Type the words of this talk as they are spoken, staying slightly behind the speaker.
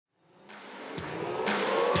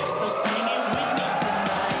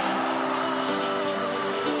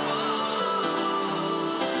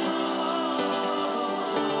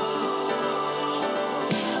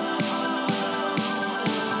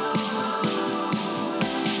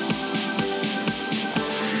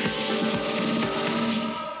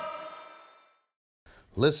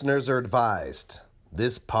Listeners are advised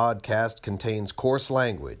this podcast contains coarse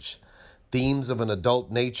language, themes of an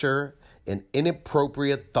adult nature, and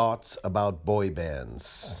inappropriate thoughts about boy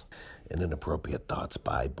bands. And inappropriate thoughts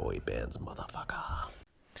by boy bands, motherfucker.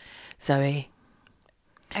 Zoe.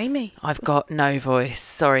 Amy. I've got no voice.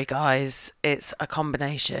 Sorry, guys. It's a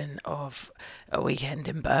combination of a weekend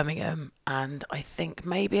in Birmingham and I think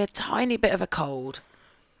maybe a tiny bit of a cold.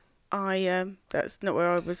 That's not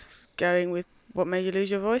where I was going with what made you lose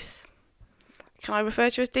your voice. Can I refer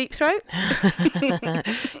to you as Deep Throat?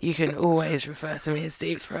 You can always refer to me as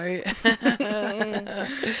Deep Throat.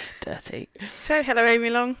 Dirty. So, hello Amy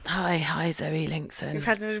Long. Hi Zoe Linkson. You've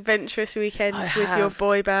had an adventurous weekend with your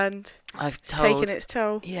boy band. It's taken its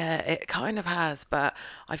toll. Yeah, it kind of has, but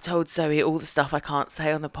I've told Zoe all the stuff I can't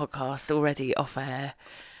say on the podcast already off air.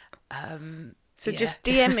 Just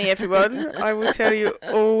DM me, everyone. I will tell you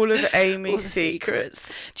all of Amy's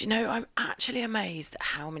secrets. Do you know, I'm actually amazed at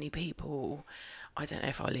how many people, I don't know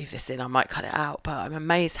if I'll leave this in, I might cut it out, but I'm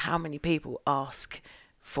amazed how many people ask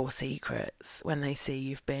for secrets when they see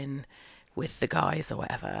you've been with the guys or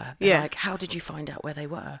whatever. They're like, how did you find out where they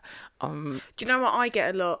were? Do you know what I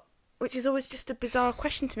get a lot? Which is always just a bizarre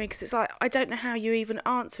question to me, because it's like, I don't know how you even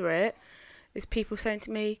answer it. Is people saying to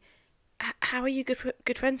me, how are you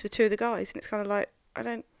good friends with two of the guys? And it's kind of like, I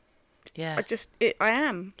don't. Yeah. I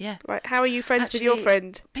am. Yeah. Like, how are you friends with your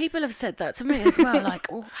friend? People have said that to me as well. Like,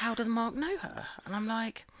 oh, how does Mark know her? And I'm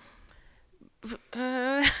like,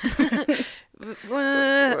 there's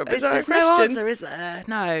no answer, is there?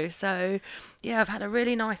 No. So, yeah, I've had a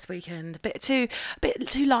really nice weekend. A bit too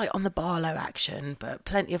light on the Barlow action, but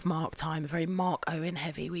plenty of Mark time. A very Mark Owen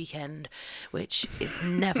heavy weekend, which is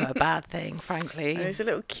never a bad thing, frankly. Oh, he's a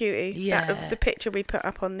little cutie. Yeah. The picture we put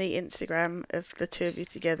up on the Instagram of the two of you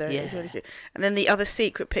together is really cute. And then the other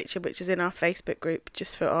secret picture, which is in our Facebook group,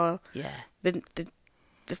 just for our the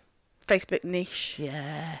Facebook niche.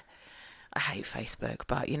 Yeah. I hate Facebook,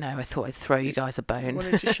 but, you know, I thought I'd throw you guys a bone.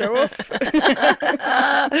 Wanted to show off?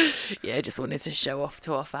 Yeah, just wanted to show off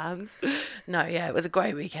to our fans. No, yeah, it was a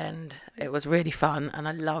great weekend. It was really fun, and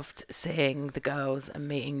I loved seeing the girls and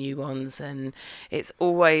meeting new ones, and it's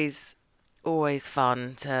always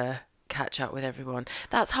fun to catch up with everyone.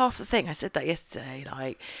 That's half the thing. I said that yesterday.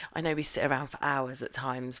 Like, I know we sit around for hours at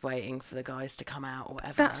times waiting for the guys to come out or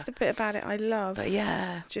whatever. That's the bit about it I love. But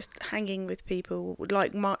yeah, just hanging with people,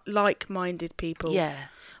 like-minded people. Yeah,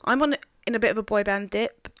 I'm in a bit of a boy band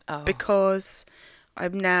dip because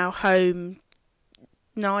I'm now home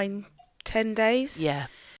 9-10 days. Yeah,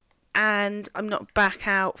 and I'm not back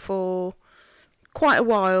out for quite a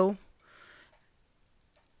while.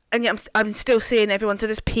 And yet I'm still seeing everyone. So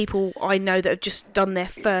there's people I know that have just done their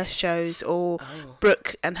first shows, or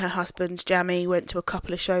Brooke and her husband Jamie went to a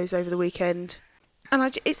couple of shows over the weekend. And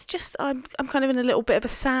I'm kind of in a little bit of a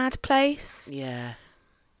sad place. Yeah.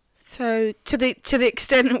 So to the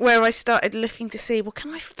extent where I started looking to see, well,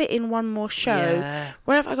 can I fit in one more show? Yeah.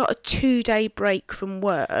 Where have I got a 2-day break from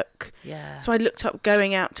work? Yeah. So I looked up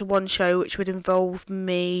going out to one show, which would involve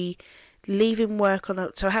me leaving work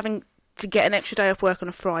having to get an extra day off work on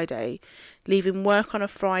a Friday, leaving work on a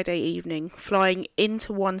Friday evening, flying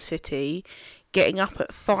into one city, getting up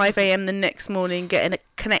at 5 a.m. the next morning, getting a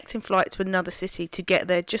connecting flight to another city to get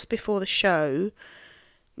there just before the show.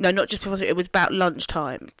 No, not just before, it was about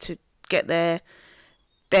lunchtime to get there,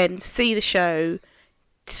 then see the show,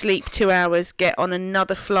 sleep 2 hours, get on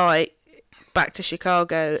another flight back to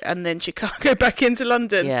Chicago, and then Chicago back into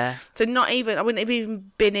London. Yeah. So I wouldn't have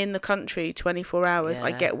even been in the country 24 hours. Yeah.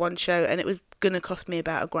 I get one show, and it was going to cost me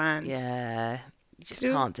about $1,000. Yeah. You just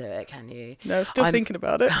can't do it, can you? No, still thinking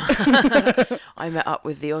about it. I met up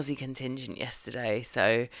with the Aussie contingent yesterday,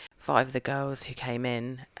 so 5 of the girls who came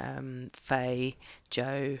in, Faye,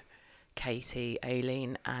 Jo, Katie,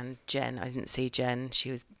 Aileen and Jen. I didn't see Jen.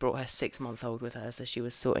 She brought her 6-month-old with her, so she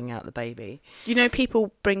was sorting out the baby. You know,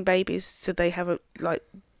 people bring babies so they have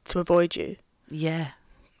to avoid you. Yeah.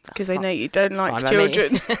 Because they know you don't like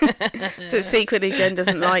children. So secretly Jen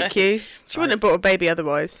doesn't like you. She wouldn't have brought a baby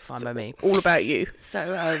otherwise. Fine by me. All about you.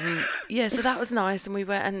 So, so that was nice. And we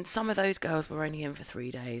went, and some of those girls were only in for 3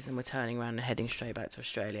 days and were turning around and heading straight back to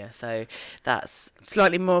Australia. So that's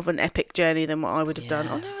slightly more of an epic journey than what I would have done.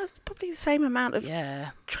 Oh no, it's probably the same amount of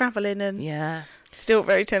travelling and still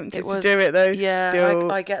very tempted to do it though. Yeah,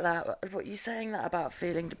 still. I get that. What you're saying that about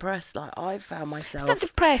feeling depressed, like I found myself. It's not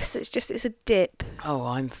depressed. It's a dip. Oh,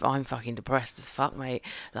 I'm fucking depressed as fuck, mate.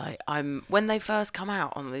 Like when they first come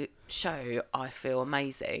out on the show, I feel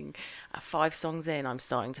amazing. At 5 songs in, I'm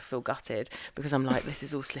starting to feel gutted because I'm like, this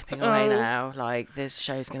is all slipping away now. Like this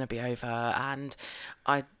show's gonna be over, and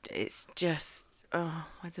it's just I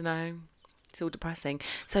don't know. It's all depressing.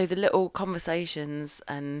 So the little conversations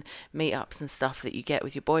and meetups and stuff that you get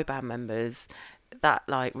with your boy band members, that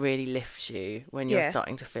like really lifts you when you're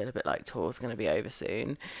starting to feel a bit like tour's going to be over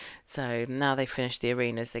soon. So now they've finished the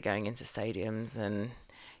arenas, they're going into stadiums, and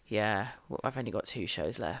I've only got 2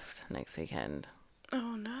 shows left next weekend.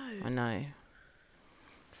 Oh no. I know.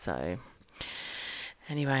 So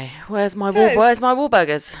anyway, where's my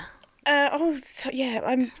Wahlburgers? I'm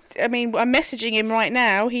messaging him right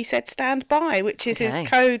now. He said stand by, which is his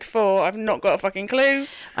code for I've not got a fucking clue.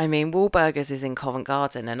 I mean, Wahlburgers is in Covent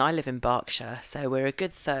Garden and I live in Berkshire, so we're a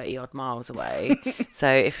good 30 odd miles away.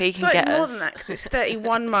 So if he can get more than that, because it's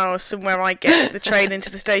 31 miles from where I get the train into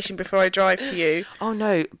the station before I drive to you. Oh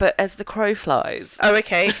no, but as the crow flies. Oh,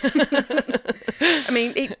 okay. I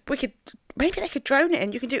mean, maybe they could drone it,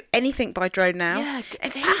 and you can do anything by drone now. Yeah,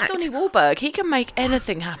 he's Donnie Wahlberg. He can make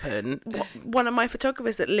anything happen. One of my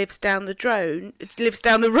photographers that lives down the road.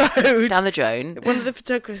 Down the drone. One of the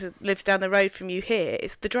photographers that lives down the road from you here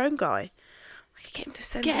is the drone guy. I could get him to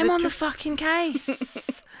send. Get him on the fucking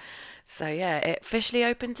case. So yeah, it officially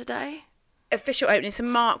opened today. Official opening. So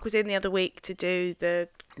Mark was in the other week to do the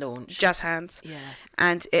launch Jazz Hands. Yeah,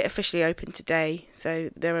 and it officially opened today. So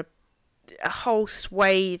there are a whole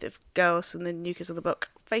swathe of girls from the New Kids on the Block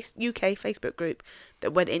UK Facebook group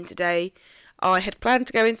that went in today. I had planned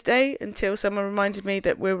to go in today until someone reminded me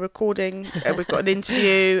that we're recording and we've got an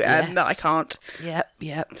interview and that I can't.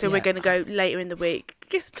 Yep. So we're going to go later in the week.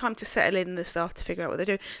 Give some time to settle in the staff to figure out what they're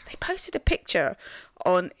doing. They posted a picture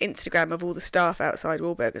on Instagram of all the staff outside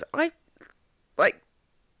Wahlburgers.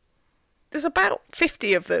 There's about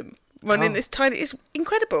 50 of them running this tiny. It's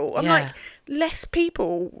incredible. I'm like, less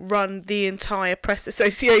people run the entire press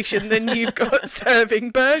association than you've got serving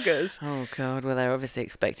burgers. Oh God, well they're obviously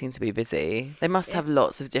expecting to be busy. They must have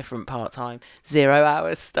lots of different part-time 0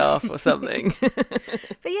 hours staff or something. But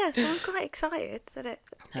yeah, so I'm quite excited that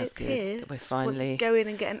it's good. here. That we're finally go in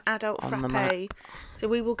and get an adult frappe. So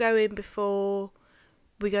we will go in before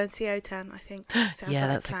we go and see O-Town, I think. Yeah,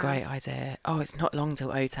 that's a great idea. Oh, it's not long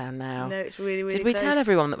till O-Town now. No, it's really, really Did we close. tell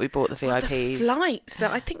everyone that we bought the VIPs? The flights,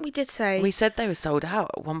 that I think we did say. We said they were sold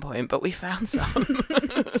out at one point, but we found some.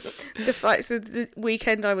 The flights, the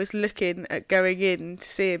weekend I was looking at going in to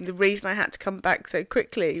see him, the reason I had to come back so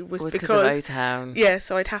quickly was because of O-Town. Yeah,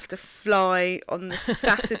 so I'd have to fly on the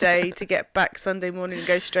Saturday to get back Sunday morning and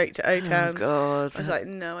go straight to O-Town. Oh, God. I was like,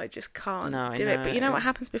 no, I just can't do it. But you know what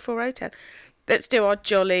happens before O-Town? Let's do our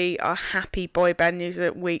happy boy band news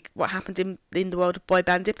of the week. What happened in the world of boy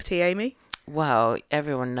bandipity, Amy? Well,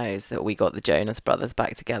 everyone knows that we got the Jonas Brothers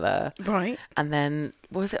back together. Right. And then,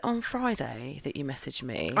 was it on Friday that you messaged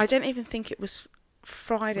me? I don't even think it was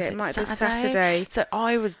Friday. It might have been Saturday. So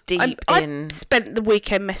I was I spent the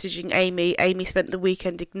weekend messaging Amy. Amy spent the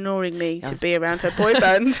weekend ignoring me to be around her boy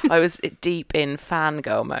band. I was deep in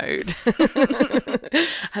fangirl mode.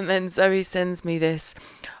 And then Zoe sends me this,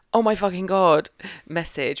 oh my fucking God,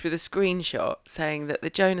 message with a screenshot saying that the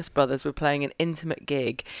Jonas Brothers were playing an intimate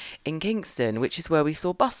gig in Kingston, which is where we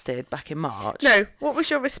saw Busted back in March. No, what was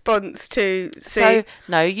your response to see? So,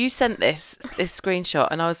 no, you sent this screenshot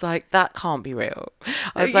and I was like, that can't be real.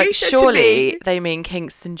 I was like, surely they mean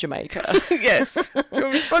Kingston, Jamaica. Yes. Your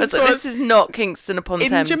response was, this is not Kingston upon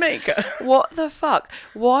Thames. In Jamaica. What the fuck?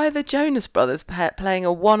 Why are the Jonas Brothers playing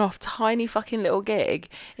a one-off tiny fucking little gig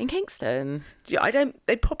in Kingston?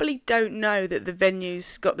 They probably don't know that the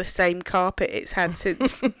venue's got the same carpet it's had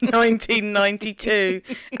since 1992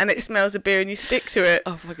 and it smells of beer and you stick to it.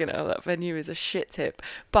 Oh, fucking hell, that venue is a shit tip.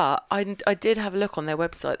 But I did have a look on their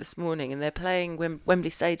website this morning and they're playing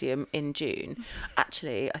Wembley Stadium in June.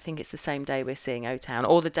 Actually, I think it's the same day we're seeing O-Town,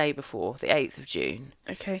 or the day before, the 8th of June.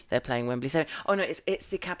 Okay. They're playing Wembley Stadium. Oh, no, it's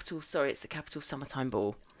the Capital Summertime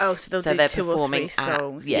Ball. Oh, so they'll do 2 or 3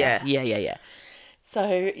 songs. Yeah.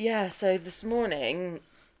 So this morning,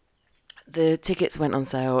 the tickets went on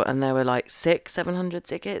sale and there were like 700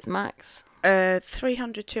 tickets max.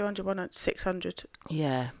 300, 200, 100, 600.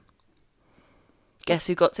 Yeah. Guess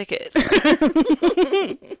who got tickets?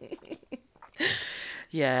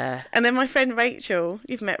 Yeah. And then my friend Rachel,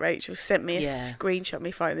 you've met Rachel, sent me a screenshot,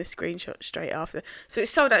 me finding this screenshot straight after. So it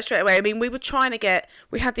sold out straight away. I mean, we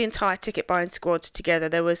had the entire ticket buying squad together.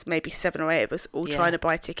 There was maybe 7 or 8 of us all trying to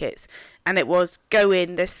buy tickets. And it was go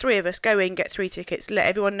in, there's 3 of us, go in, get 3 tickets, let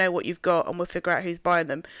everyone know what you've got and we'll figure out who's buying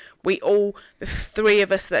them. The 3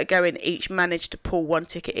 of us that are going each managed to pull 1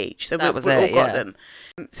 ticket each. So we all got them.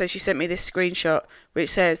 So she sent me this screenshot which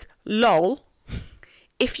says, lol.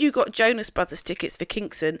 If you got Jonas Brothers tickets for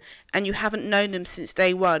Kingston and you haven't known them since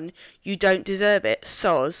day 1, you don't deserve it.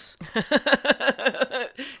 Soz.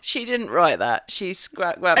 She didn't write that. She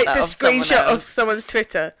grabbed that off It's a screenshot someone else. of someone's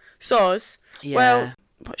Twitter. Soz. Yeah. Well,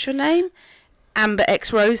 what's your name? Amber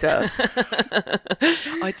X Rosa.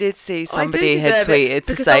 I did see I somebody do had deserve it, tweeted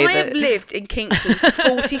to because say I that have lived in Kingston for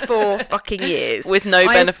 44 fucking years. with no I've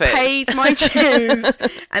benefits. paid my dues,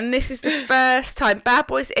 and this is the first time Bad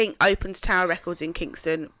Boys Inc. opened Tower Records in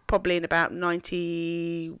Kingston, probably in about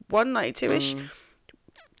 91, 92-ish.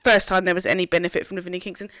 First time there was any benefit from living in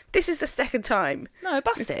Kingston. This is the second time. No,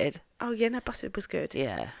 Busted. Oh, yeah, no, Busted was good.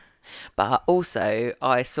 Yeah. But also,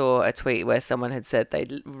 I saw a tweet where someone had said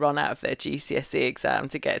they'd run out of their GCSE exam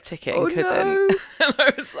to get a ticket and couldn't. No. And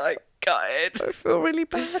I was like, gutted. I feel really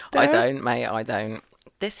bad I there. don't, mate, I don't.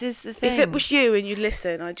 This is the thing. If it was you and you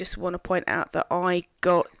listen, I just want to point out that I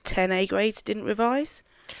got 10 A grades, didn't revise.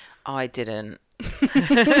 I didn't.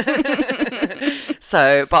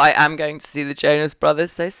 So, but I am going to see the Jonas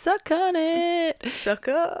Brothers, so suck on it.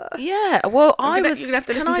 Sucker. Yeah, well, You're going to have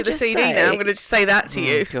to listen to the CD now. I'm going to just say that to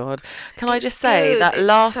you. God. Can I It's just say good. that It's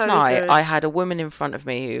last so night good. I had a woman in front of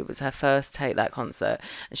me who was her first Take That concert,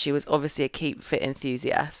 and she was obviously a Keep Fit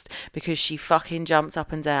enthusiast because she fucking jumped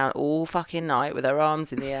up and down all fucking night with her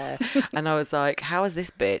arms in the air. And I was like, how has this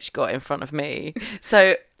bitch got in front of me?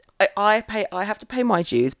 So I have to pay my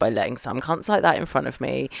dues by letting some cunts like that in front of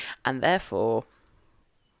me, and therefore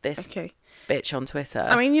this Okay. bitch on Twitter.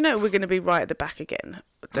 I mean, you know we're going to be right at the back again,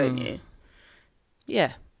 don't you?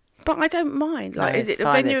 Yeah. But I don't mind. Like, No, is it's it a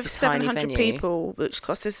fine, venue of it's a tiny 700 venue. people, which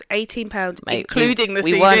cost us £18, Mate, including the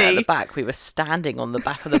we CD? weren't at the back. We were standing on the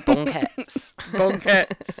back of the bunkettes.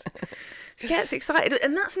 Bonkettes. So yeah, it's excited.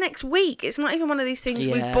 And that's next week. It's not even one of these things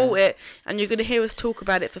Yeah. we've bought it and you're going to hear us talk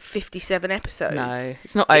about it for 57 episodes. No,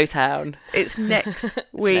 it's not O-Town. It's next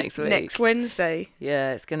week, next week. Wednesday.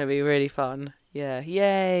 Yeah, it's going to be really fun. Yeah,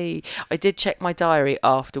 yay. I did check my diary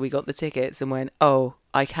after we got the tickets and went, oh,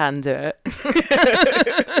 I can do it.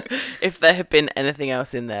 If there had been anything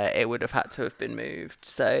else in there, it would have had to have been moved.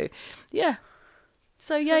 So, yeah.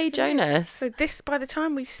 So, yay, That's good news. Jonas. So this, by the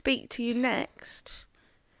time we speak to you next,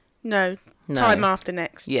 no, No. time after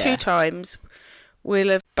next, Yeah. 2 times, we'll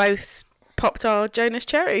have both popped our Jonas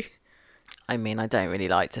cherry. I mean, I don't really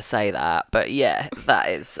like to say that, but yeah, that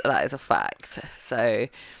is a fact.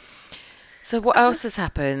 So what else has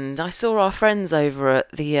happened? I saw our friends over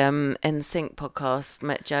at the NSYNC podcast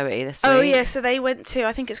met Joey this week. Oh yeah, so they went to,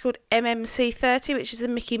 I think it's called MMC 30, which is the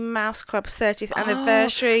Mickey Mouse Club's 30th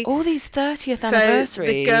anniversary. All these 30th So anniversaries.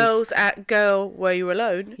 the girls at Girl Were You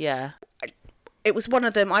Alone, Yeah. it was one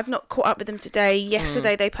of them. I've not caught up with them today.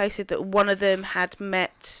 Yesterday they posted that one of them had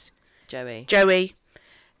met Joey. Joey,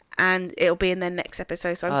 and it'll be in their next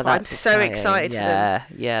episode. So I'm that's so exciting. excited for them.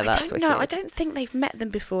 Yeah, that's I don't know. I wicked. don't think they've met them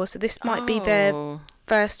before, so this might be their Oh.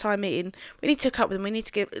 first time meeting. We need to hook up with them. We need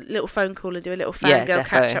to get a little phone call and do a little Yeah, fangirl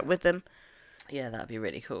catch defo. up with them, Yeah, that'd be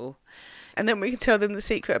really cool. and then we can tell them the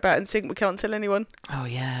secret about NSYNC. We can't tell anyone. Oh,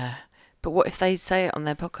 yeah. But what if they say it on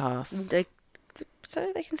their podcast?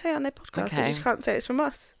 So they can say it on their podcast. They Okay. just can't say it's from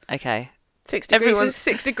us. Okay. 6 degrees. Everyone's-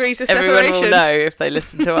 6 degrees of Everyone separation. will know if they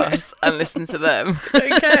listen to us and listen to them.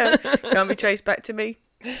 Don't care. Can't be traced back to me.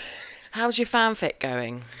 How's your fanfic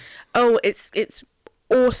going? Oh, it's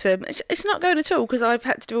awesome. It's not going at all because I've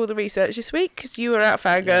had to do all the research this week because you were out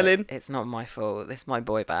fangirling. Look, it's not my fault. It's my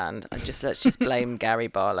boy band. Let's just blame Gary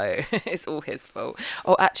Barlow. It's all his fault.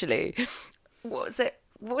 Oh, actually, what was it?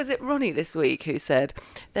 What was it, Ronnie, this week, who said,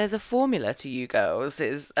 there's a formula to you girls'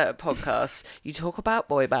 podcast. You talk about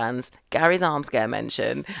boy bands, Gary's Arms get a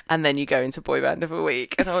mention, and then you go into boy band of a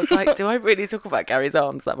week. And I was like, do I really talk about Gary's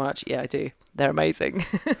Arms that much? Yeah, I do. They're amazing.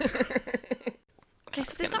 Okay,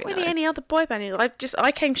 so there's gonna not be really nice. any other boy band.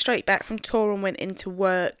 I came straight back from tour and went into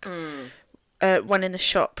work, running the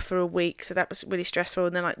shop for a week. So that was really stressful.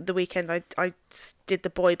 And then like the weekend, I did the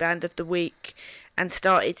boy band of the week and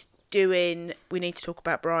started doing We Need to Talk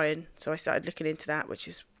About Brian. So I started looking into that, which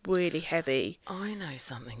is really heavy. I know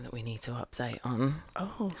something that we need to update on.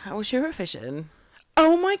 Oh. How was Eurovision?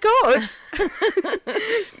 Oh my God.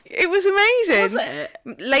 It was amazing. Was it?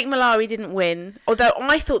 Lake Malawi didn't win, although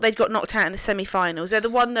I thought they'd got knocked out in the semi-finals. They're the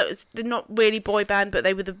one they're not really boy band, but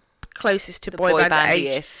they were the closest to boy band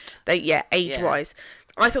age. bandiest. Age-wise.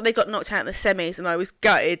 I thought they got knocked out in the semis, and I was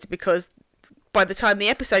gutted because by the time the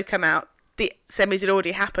episode came out, the semis had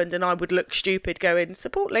already happened, and I would look stupid going,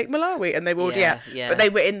 support Lake Malawi, and they were already Yeah, out. yeah. But they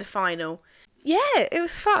were in the final. Yeah, it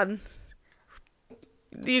was fun.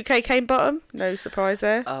 The UK came bottom, no surprise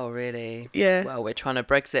there. Oh, really? Yeah. Well, we're trying to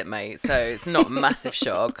Brexit, mate, so it's not a massive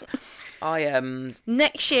shock.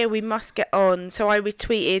 Next year we must get on. So I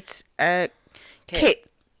retweeted Kit,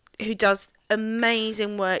 who does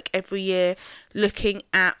amazing work every year looking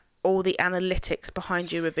at all the analytics behind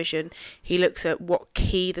Eurovision. He looks at what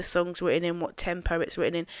key the song's written in, what tempo it's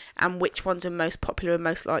written in, and which ones are most popular and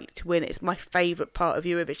most likely to win. It's my favourite part of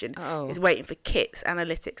Eurovision, is waiting for Kit's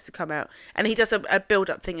analytics to come out. And he does a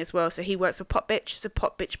build-up thing as well. So he works with Pop Bitch. So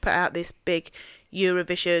Pop Bitch put out this big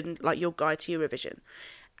Eurovision, like your guide to Eurovision.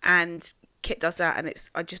 And Kit does that, and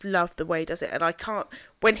I just love the way he does it. And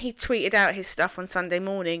when he tweeted out his stuff on Sunday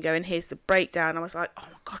morning going, here's the breakdown, I was like, oh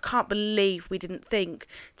my God, I can't believe we didn't think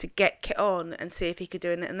to get Kit on and see if he could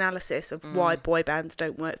do an analysis of why boy bands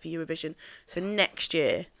don't work for Eurovision. So next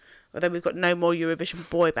year, although we've got no more Eurovision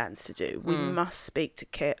boy bands to do, we must speak to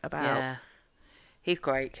Kit about... Yeah. He's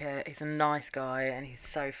great, Kit. He's a nice guy, and he's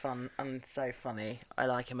so fun and so funny. I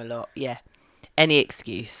like him a lot. Yeah. Any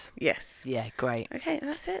excuse. Yes. Yeah, great. Okay,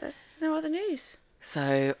 that's it. There's no other news.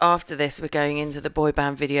 So after this, we're going into the Boy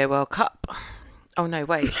Band Video World Cup. Oh, no,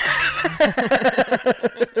 wait.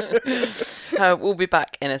 We'll be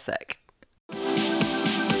back in a sec.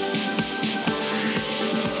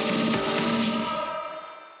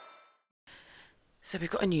 So we've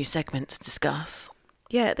got a new segment to discuss.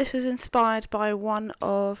 Yeah, this is inspired by one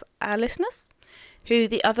of our listeners, who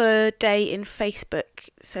the other day in Facebook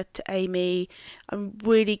said to Amy, I'm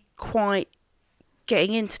really quite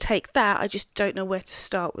getting in to take that. I just don't know where to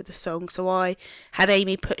start with the song. So I had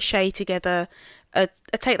Amy put Shay together a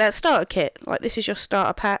Take That starter kit. Like, this is your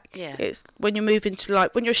starter pack. Yeah. It's when you move into,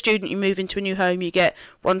 like, when you're a student, you move into a new home, you get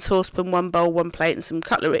one saucepan, one bowl, one plate and some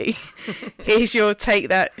cutlery. Here's your Take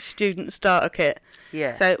That student starter kit.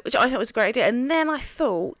 Yeah. So, which I thought was a great idea. And then I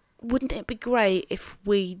thought, wouldn't it be great if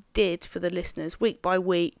we did for the listeners, week by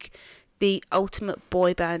week, the ultimate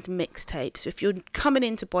boy band mixtape? So if you're coming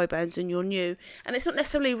into boy bands and you're new, and it's not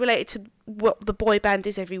necessarily related to what the boy band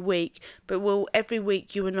is every week, but every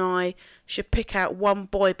week you and I should pick out one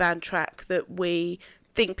boy band track that we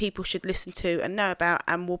think people should listen to and know about,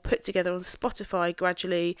 and we'll put together on Spotify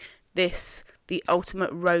gradually the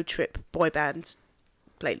ultimate road trip boy band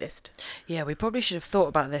playlist. Yeah, we probably should have thought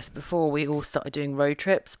about this before we all started doing road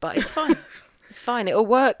trips, but it's fine. It's fine. It'll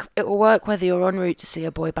work. It will work whether you're en route to see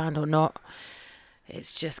a boy band or not.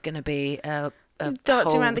 It's just going to be a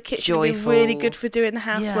dancing around the kitchen will be really good for doing the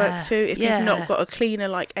housework too, if you've not got a cleaner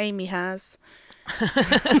like Amy has.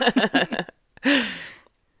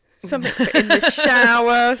 Something in the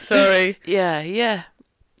shower. Sorry. Yeah.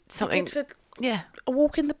 Something. Good for a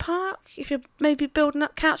walk in the park. If you're maybe building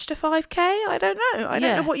up Couch to 5K, I don't know. I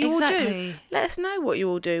don't know what you all do. Let us know what you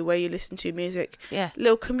all do where you listen to music. Yeah.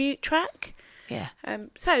 Little commute track. Yeah.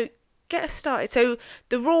 So get us started. So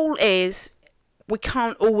the rule is we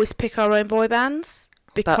can't always pick our own boy bands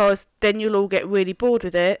because then you'll all get really bored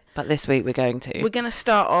with it. But this week we're going to. We're going to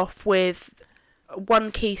start off with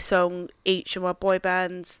one key song each of our boy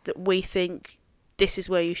bands that we think this is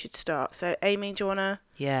where you should start. So Amy, do you want to?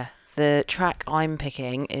 Yeah. The track I'm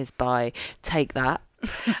picking is by Take That,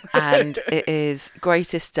 and it is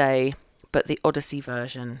Greatest Day, but the Odyssey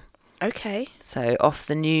version. Okay. So off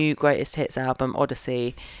the new Greatest Hits album,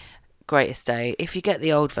 Odyssey, Greatest Day. If you get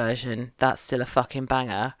the old version, that's still a fucking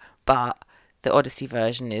banger, but the Odyssey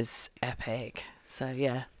version is epic. So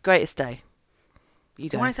yeah, Greatest Day. You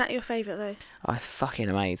go. Why is that your favourite though? Oh, it's fucking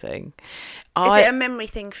amazing. Is it a memory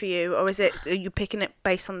thing for you, or are you picking it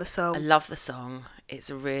based on the song? I love the song. It's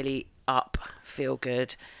a really feel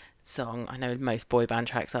good song. I know most boy band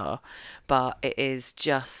tracks are, but it is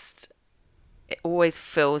just, it always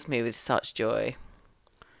fills me with such joy.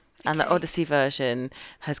 And the Odyssey version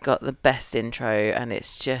has got the best intro, and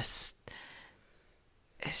it's just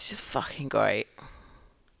fucking great.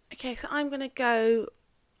 Okay, so I'm going to go,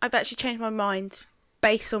 I've actually changed my mind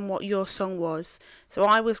based on what your song was. So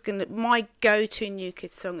my go-to New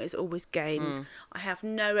Kids song is always Games. I have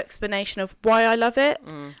no explanation of why I love it.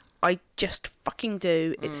 I just fucking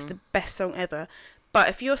do. It's the best song ever. But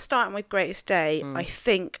if you're starting with Greatest Day, I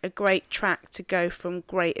think a great track to go from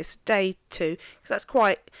Greatest Day to, because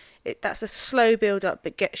that's a slow build up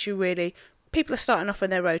that gets you really. People are starting off on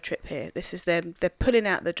their road trip here. This is them. They're pulling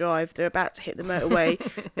out the drive. They're about to hit the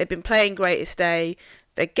motorway. They've been playing Greatest Day.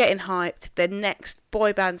 They're getting hyped. Their next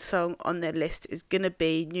boy band song on their list is going to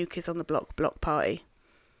be New Kids on the Block Party.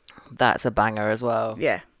 That's a banger as well.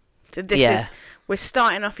 Yeah. So we're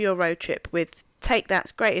starting off your road trip with Take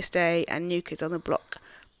That's Greatest Day and New Kids on the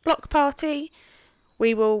Block Party.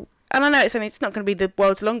 We will, and I know it's not going to be the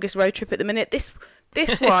world's longest road trip at the minute. This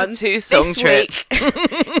one, it's a 2-song trip.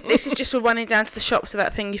 Week, this is just for running down to the shops for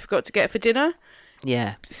that thing you forgot to get for dinner.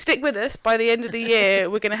 Yeah. Stick with us. By the end of the year,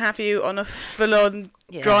 we're going to have you on a full-on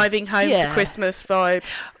driving home for Christmas vibe.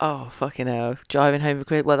 Oh, fucking hell. Driving home for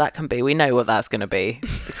Christmas. Well, that can be. We know what that's going to be.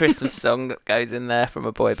 The Christmas song that goes in there from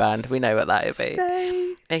a boy band. We know what that would be.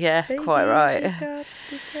 Stay, yeah, baby, quite right. got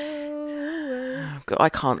to go. Oh, God, I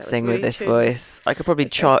can't sing really with this tuneless. voice. I could probably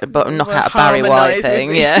try, but knock We'll out a Barry White harmonise with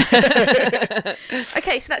thing. me. Yeah.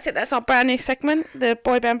 Okay, so that's it. That's our brand new segment, the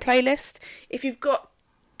boy band playlist. If you've got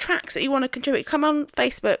tracks that you want to contribute, come on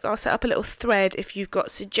Facebook. I'll set up a little thread if you've got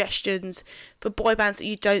suggestions for boy bands that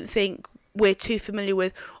you don't think we're too familiar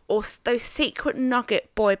with, or those secret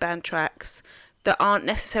nugget boy band tracks that aren't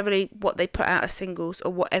necessarily what they put out as singles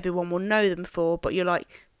or what everyone will know them for, but you're like,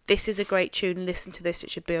 this is a great tune, listen to this, it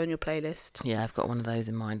should be on your playlist. Yeah, I've got one of those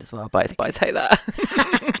in mind as well, but I take that.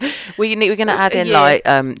 we're going to add in like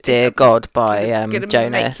Dear God by Gonna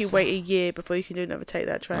Jonas. make you wait a year before you can do another Take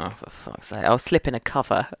That track. Oh, for fuck's sake. I'll slip in a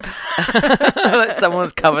cover. Like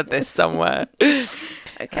someone's covered this somewhere.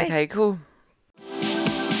 Okay, cool.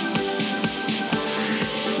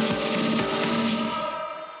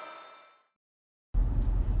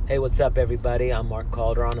 Hey, what's up, everybody? I'm Mark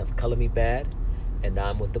Calderon of Color Me Bad, and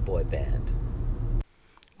I'm with the boy band.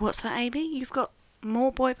 What's that, Amy? You've got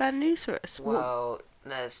more boy band news for us? Well,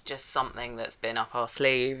 there's just something that's been up our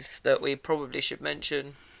sleeves that we probably should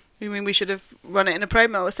mention. You mean we should have run it in a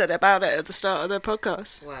promo or said about it at the start of the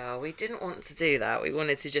podcast? Well, we didn't want to do that. We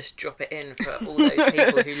wanted to just drop it in for all those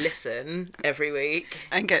people who listen every week.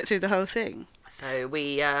 And get through the whole thing. So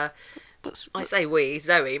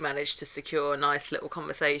Zoe managed to secure a nice little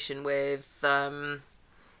conversation with the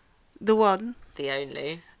one, the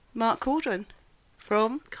only, Mark Cauldron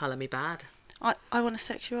from Colour Me Bad. I want to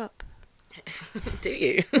sex you up. Do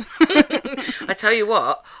you? I tell you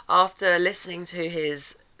what, after listening to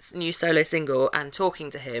his new solo single and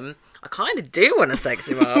talking to him, I kind of do want to sex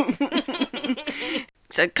him up.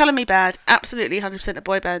 So Colour Me Bad, absolutely 100% a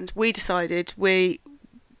boy band. We decided we're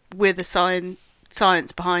the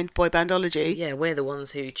science behind boy bandology. Yeah, we're the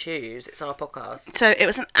ones who choose. It's our podcast. So it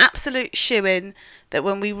was an absolute shoo-in that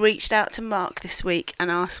when we reached out to Mark this week and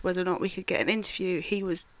asked whether or not we could get an interview, he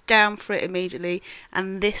was down for it immediately,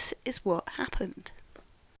 and this is what happened.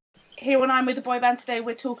 Here on I'm with the boy band today,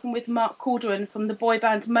 we're talking with Mark Cauldron from the boy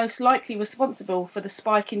band most likely responsible for the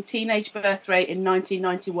spike in teenage birth rate in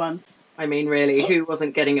 1991. I mean, really, who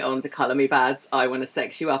wasn't getting it on to Colour Me Bad's I Want to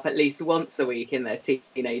Sex You Up at least once a week in their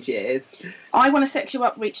teenage years? I Want to Sex You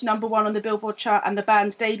Up reached number 1 on the Billboard chart, and the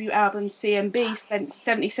band's debut album, CMB, spent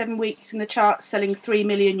 77 weeks in the charts, selling 3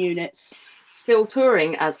 million units. Still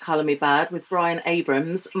touring as Colour Me Bad with Brian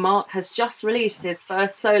Abrams, Mark has just released his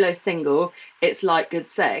first solo single, It's Like Good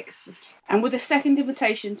Sex. And with a second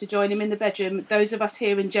invitation to join him in the bedroom, those of us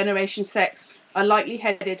here in Generation Sex are likely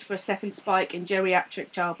headed for a second spike in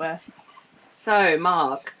geriatric childbirth. So,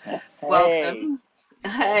 Mark, welcome.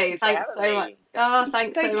 Hey, thanks so much. Oh,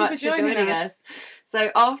 thanks so much for joining us.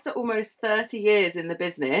 So after almost 30 years in the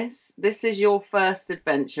business, this is your first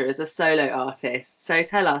adventure as a solo artist. So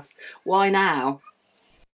tell us, why now?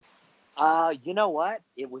 You know what?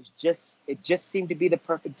 It just seemed to be the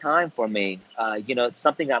perfect time for me. It's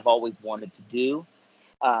something I've always wanted to do.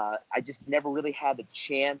 I just never really had the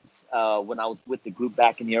chance when I was with the group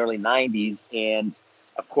back in the early 90s. And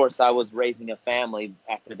of course, I was raising a family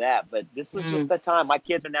after that. But this was just the time. My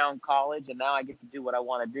kids are now in college, and now I get to do what I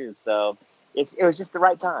want to do. So it was just the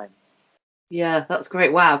right time. Yeah, that's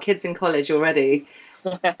great. Wow, kids in college already.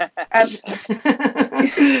 So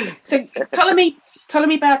Colour Me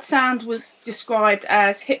Bad sound was described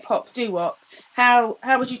as hip hop doo-wop. How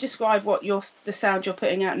would you describe what the sound you're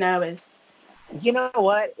putting out now is? You know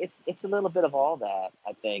what? It's a little bit of all that.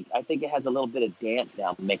 I think it has a little bit of dance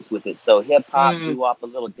now mixed with it. So hip hop, doo-wop, a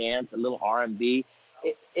little dance, a little R&B.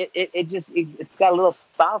 It's got a little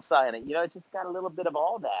salsa in it. It's just got a little bit of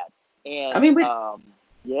all that. And I mean, we love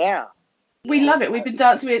it. We've been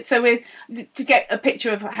dancing with it. So we're to get a picture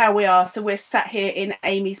of how we are. So we're sat here in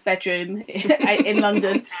Amy's bedroom in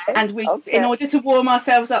London, and in order to warm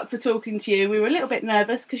ourselves up for talking to you, we were a little bit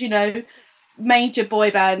nervous because major boy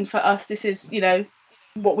band for us. This is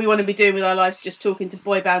what we want to be doing with our lives, just talking to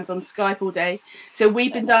boy bands on Skype all day. So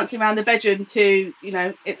we've been dancing around the bedroom to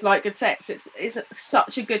It's Like Good Sex. It's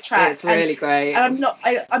such a good track. It's really great. And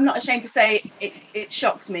I'm not ashamed to say it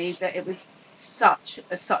shocked me that it was such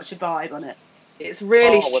a vibe on it. It's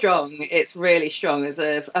really strong. It's really strong as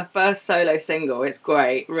a first solo single. It's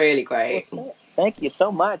great, really great. Thank you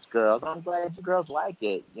so much, girls. I'm glad you girls like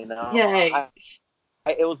it. Yay.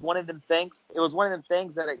 It was one of them things. It was one of them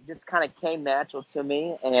things that it just kind of came natural to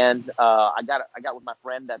me, and I got with my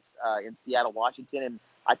friend that's in Seattle, Washington, and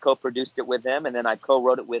I co-produced it with him, and then I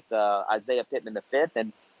co-wrote it with Isaiah Pittman V,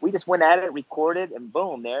 and we just went at it, recorded, and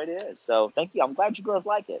boom, there it is. So thank you. I'm glad you girls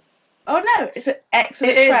like it. Oh no, it's an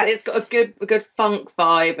excellent It is. track. It's got a good funk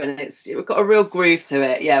vibe, and it's got a real groove to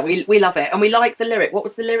it. Yeah, we love it, and we like the lyric. What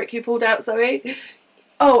was the lyric you pulled out, Zoe?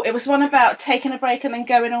 Oh, it was one about taking a break and then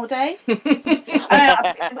going all day.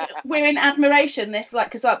 We're in admiration,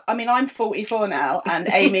 because I'm 44 now, and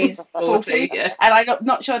Amy's 40, yeah. and I'm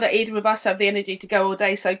not sure that either of us have the energy to go all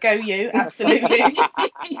day. So go you, absolutely.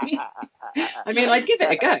 I mean, I'd give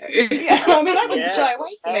it a go. Yeah, I mean, I wouldn't shy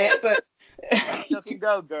away from it, but. I still can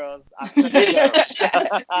go, girls. I still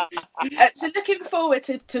can go. So looking forward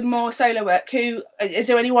to more solo work. Is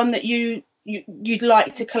there anyone that you'd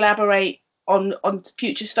like to collaborate on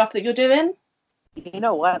future stuff that you're doing? You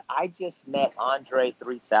know what? I just met Andre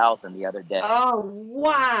 3000 the other day. Oh,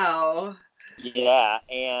 wow. Yeah,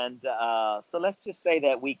 and so let's just say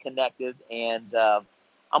that we connected, and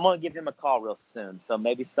I'm going to give him a call real soon. So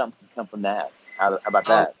maybe something can come from that. How about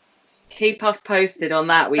that? Keep us posted on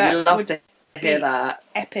that. We'd love to hear that.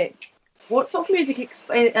 Epic. What sort of music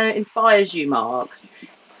inspires you, Mark?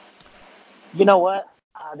 You know what?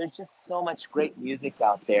 There's just so much great music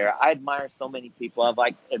out there. I admire so many people.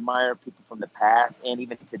 Admire people from the past and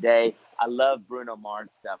even today. I love Bruno Mars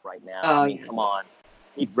stuff right now. Oh, I mean, come on.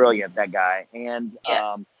 He's brilliant, that guy. And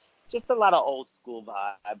just a lot of old school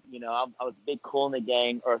vibe. You know, I was a big Kool and the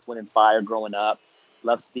Gang, Earth, Wind & Fire growing up.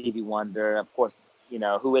 Love Stevie Wonder. Of course, you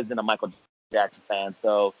know, who isn't a Michael Jackson fan?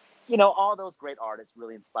 So, you know, all those great artists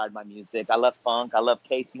really inspired my music. I love funk. I love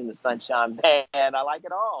Casey and the Sunshine Band. I like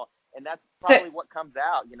it all. And that's probably what comes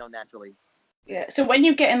out, you know, naturally. Yeah. So when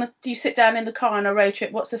you do you sit down in the car on a road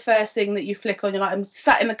trip, what's the first thing that you flick on? You're like, I'm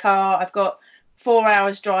sat in the car, I've got 4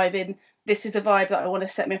 hours driving. This is the vibe that I want to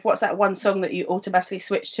set me up. What's that one song that you automatically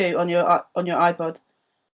switch to on your iPod?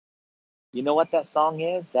 You know what that song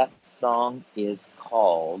is? That song is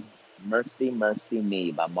called Mercy, Mercy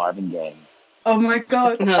Me by Marvin Gaye. Oh my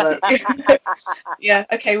God. Yeah,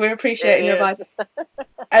 okay, we're appreciating your vibe.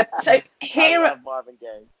 So here I love Marvin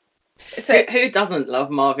Gaye. So who doesn't love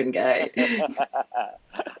Marvin Gaye?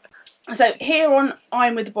 So here on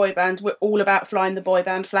I'm with the Boy Band, we're all about flying the boy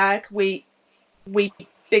band flag. We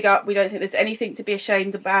big up. We don't think there's anything to be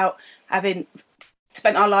ashamed about having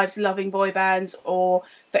spent our lives loving boy bands, or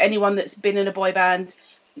for anyone that's been in a boy band.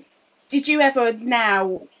 Did you ever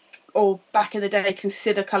now or back in the day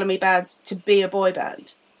consider Colour Me Bad to be a boy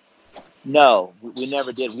band? No, we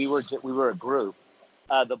never did. We were a group.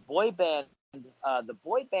 The boy band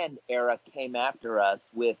era came after us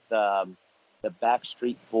with the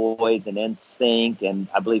Backstreet Boys and NSYNC, and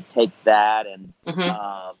I believe Take That, and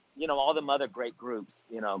you know, all them other great groups,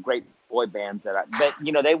 you know, great boy bands that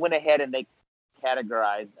you know, they went ahead and they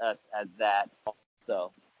categorized us as that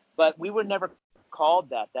also. But we were never called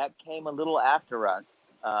that. That came a little after us.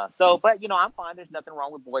 But you know, I'm fine. There's nothing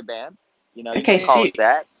wrong with boy bands. You know, you can call us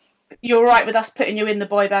that. You're right with us putting you in the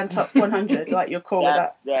boy band top 100, like you're cool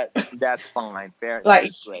with that. That's fine. Fair.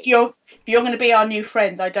 Like if you're going to be our new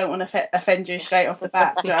friend, I don't want to offend you straight off the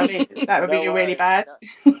bat. Do you know what I mean? That would be really bad.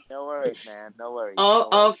 No worries, man. No worries.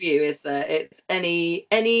 Our view is that it's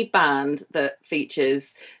any band that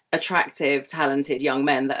features attractive, talented young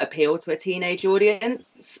men that appeal to a teenage audience.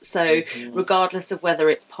 So regardless of whether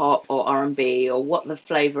it's pop or R&B or what the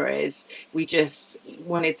flavour is, we just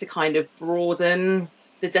wanted to kind of broaden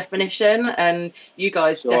the definition, and you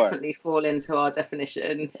guys definitely fall into our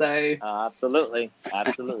definition. So absolutely.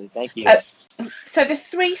 Thank you. So the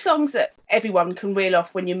 3 songs that everyone can reel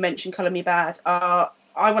off when you mention Colour Me Bad are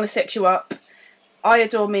I Want to Sex You Up, I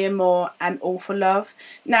Adore Me and More, and All for Love.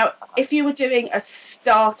 Now, if you were doing a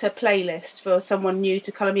starter playlist for someone new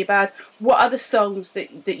to Colour Me Bad, what other songs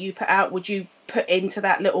that you put out would you put into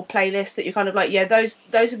that little playlist that you're kind of like, yeah, those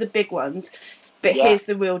are the big ones, but here's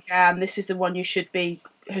the real jam, this is the one you should be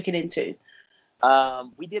hooking into?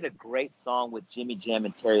 We did a great song with Jimmy Jam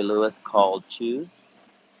and Terry Lewis called Choose.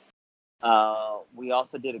 We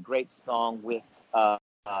also did a great song with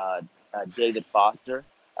David Foster,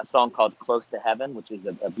 a song called Close to Heaven, which is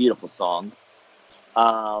a beautiful song.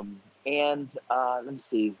 And let me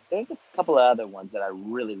see, there's a couple of other ones that I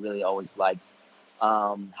really, really always liked.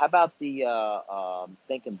 How about the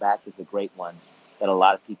Thinking Back is a great one that a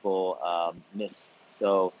lot of people miss.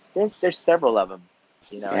 So there's several of them,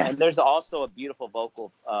 you know. And there's also a beautiful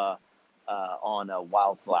vocal on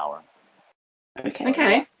Wildflower.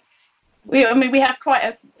 Okay. We have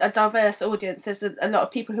quite a diverse audience. There's a lot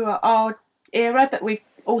of people who are our era, but we've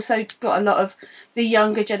also got a lot of the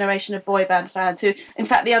younger generation of boy band fans who, in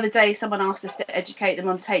fact, the other day someone asked us to educate them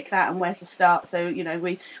on Take That and where to start. So, you know,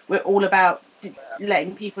 we're all about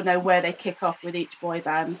letting people know where they kick off with each boy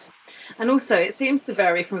band. And also, it seems to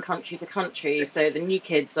vary from country to country. So the New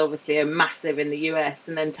Kids obviously are massive in the US,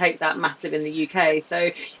 and then Take That massive in the UK.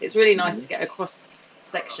 So it's really nice to get a cross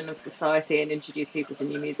section of society and introduce people to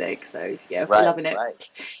new music. So yeah, we're loving it. Right.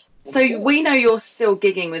 So we know you're still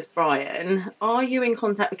gigging with Brian. Are you in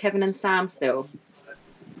contact with Kevin and Sam still?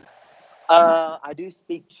 I do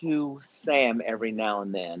speak to Sam every now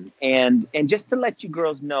and then, and just to let you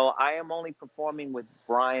girls know, I am only performing with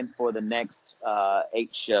Brian for the next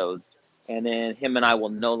 8 shows, and then him and I will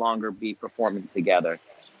no longer be performing together.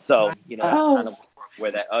 So you know, that's kind of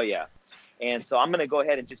where that. Oh yeah, and so I'm gonna go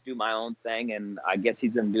ahead and just do my own thing, and I guess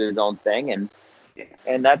he's gonna do his own thing, and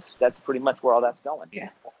that's pretty much where all that's going.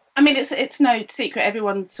 Yeah. I mean, it's no secret.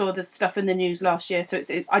 Everyone saw the stuff in the news last year, so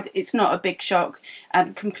it's not a big shock,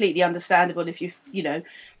 and completely understandable if you know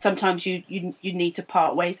sometimes you need to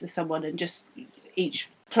part ways with someone and just each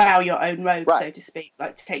plough your own road, so to speak,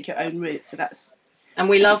 like to take your own route. So that's. And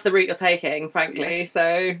we love the route you're taking, frankly.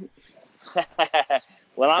 So.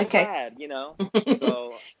 Well, I'm glad, you know.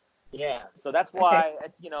 So. Yeah, so that's why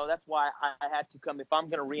that's why I had to come. If I'm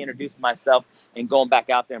going to reintroduce myself and going back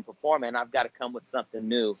out there and performing, I've got to come with something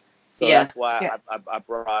new. So that's why I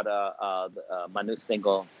brought my new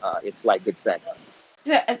single, "It's Like Good Sex."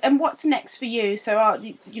 So, and what's next for you? So,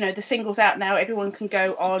 you know, the single's out now. Everyone can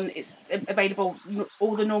go on. It's available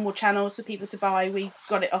all the normal channels for people to buy. We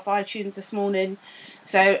got it off iTunes this morning.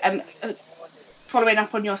 So, following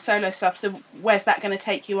up on your solo stuff, so where's that going to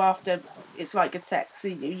take you after It's Like Good Sex? Are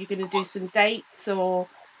you going to do some dates or?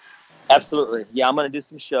 Absolutely. Yeah, I'm going to do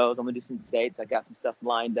some shows. I'm going to do some dates. I got some stuff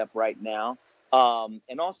lined up right now.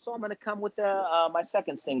 And also I'm going to come with my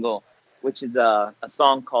second single, which is a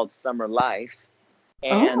song called Summer Life.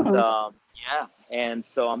 And and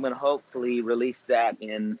so I'm going to hopefully release that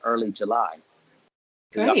in early July.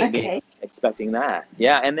 Great. Okay. Expecting that.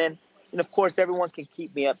 Yeah, and then and of course, everyone can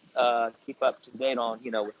keep up to date on,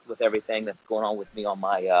 you know, with everything that's going on with me on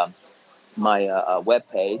my my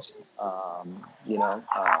webpage, you know,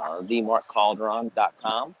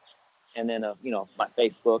 themarkcalderon.com, and then you know, my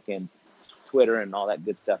Facebook and Twitter and all that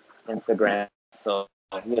good stuff, Instagram. So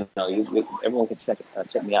you know, everyone can check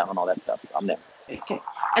me out on all that stuff. I'm there. Okay.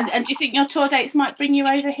 And do you think your tour dates might bring you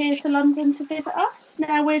over here to London to visit us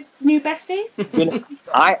now we're new besties? You know,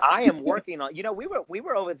 I am working on. You know, we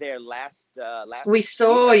were over there last. We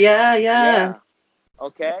saw, yeah.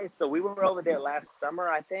 Okay, so we were over there last summer,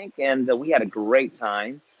 I think, and we had a great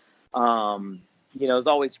time. You know, it's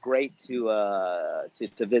always great to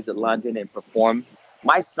visit London and perform.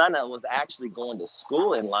 My son was actually going to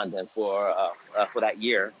school in London for that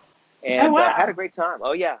year, and had a great time.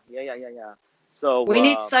 Oh yeah. So we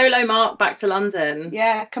need Solo Mark back to London.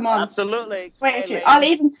 Yeah, come on. Absolutely. Wait,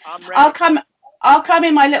 I'll come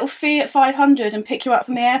in my little Fiat 500 and pick you up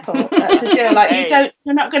from the airport. That's a deal. Like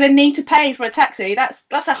you're not going to need to pay for a taxi. That's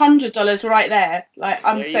 $100 right there. Like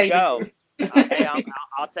I'm saving. There you go. Okay,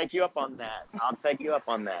 I'll take you up on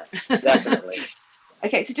that. Definitely.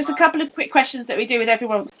 Okay, so just a couple of quick questions that we do with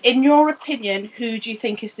everyone. In your opinion, who do you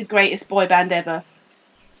think is the greatest boy band ever?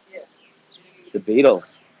 The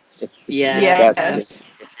Beatles. Yes.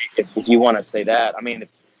 If you want to say that, I mean,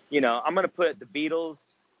 you know, I'm gonna put the Beatles,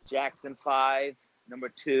 Jackson 5, number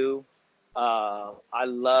 2. I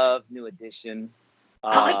love New Edition.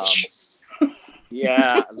 Yes.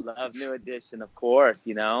 Yeah, I love New Edition, of course.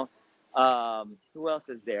 You know, who else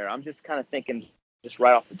is there? I'm just kind of thinking, just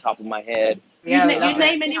right off the top of my head. You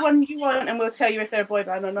name anyone you want, and we'll tell you if they're a boy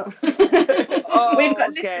band or not. We've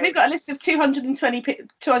got a list of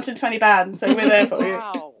 220 bands, so we're there for you.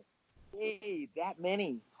 Wow. Hey, that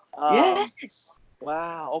many. Yes.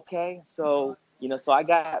 Wow. Okay. So, you know, so I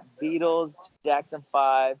got Beatles, Jackson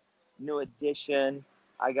 5, New Edition.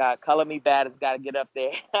 I got Color Me Bad has got to get up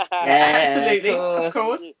there. Absolutely. Of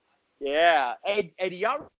course. Yeah. Hey, do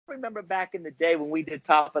y'all remember back in the day when we did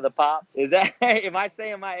Top of the Pops? Is that, am I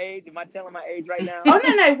saying my age? Am I telling my age right now? Oh,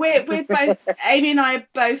 no. We're both, Amy and I are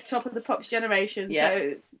both Top of the Pops generation. Yeah. So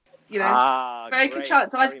it's, you know, very good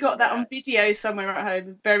chance. I've got that on video somewhere at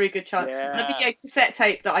home. Very good chance. Yeah. And a video cassette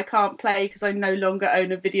tape that I can't play because I no longer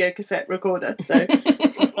own a video cassette recorder. So.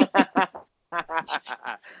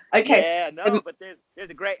 Okay. Yeah, no, but there's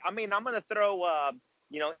a great. I mean, I'm gonna throw,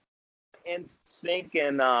 you know, NSYNC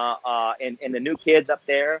and the New Kids up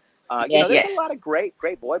there. You know, there's a lot of great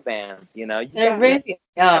boy bands. You know, they really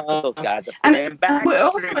are. Those guys up there. And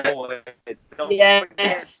Backstreet Boys.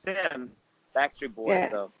 Yes. Backstreet Boys. Yeah.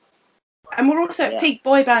 So. And we're also at peak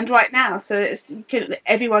boy band right now, so it's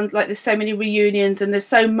everyone, like, there's so many reunions and there's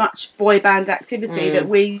so much boy band activity that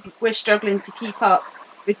we're struggling to keep up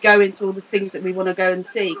with going to all the things that we want to go and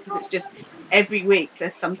see, because it's just every week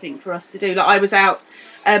there's something for us to do. Like, I was out,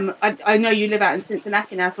 I know you live out in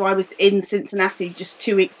Cincinnati now, so I was in Cincinnati just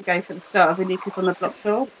 2 weeks ago for the start of the New Kids on the Block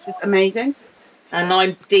tour, which was amazing. And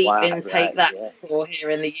I'm deep in Take That tour here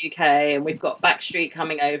in the UK, and we've got Backstreet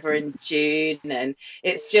coming over in June, and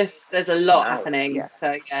it's just, there's a lot happening. Yeah.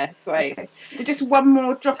 So yeah, it's great. Okay. So just one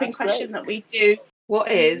more drop-in question that we do.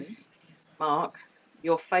 What is, Mark,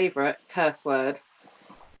 your favourite curse word?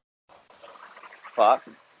 Fuck.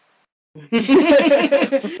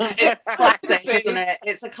 It's classic, isn't it?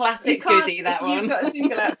 It's a classic goodie, that one. You've got a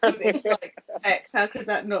single out of it's like sex. How could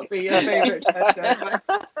that not be your favourite person?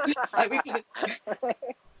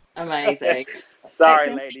 Amazing.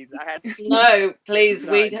 Sorry, ladies. No, please.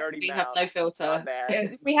 We have no filter.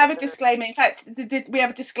 We have a disclaimer. In fact, we have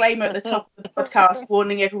a disclaimer at the top of the podcast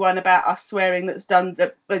warning everyone about us swearing. That's done.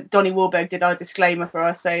 That Donnie Wahlberg did our disclaimer for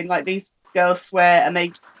us, saying, like, these girls swear and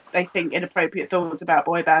they think inappropriate thoughts about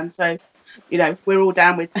boy bands. So, you know, we're all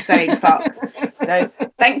down with saying fuck. So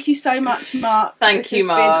thank you so much, Mark. Thank you,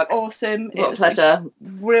 Mark. Been awesome. What a pleasure.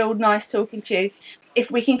 Real nice talking to you.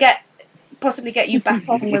 If we can possibly get you back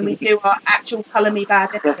on when we do our actual Colour Me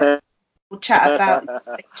Bad episode, we'll chat about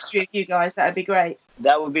the history of you guys. That would be great.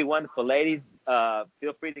 That would be wonderful. Ladies,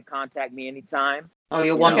 feel free to contact me anytime. Oh,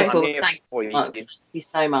 you're wonderful. Thank you, Mark. Thank you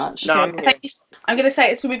so much. No, I'm going to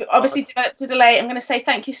say, we've obviously developed a delay. I'm going to say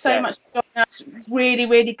thank you so much for joining us. Really,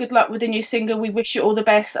 really good luck with the new single. We wish you all the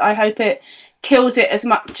best. I hope it kills it as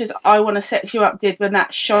much as I Want to Sex You Up did when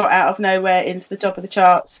that shot out of nowhere into the top of the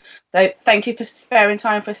charts. So thank you for sparing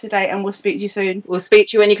time for us today, and we'll speak to you soon. We'll speak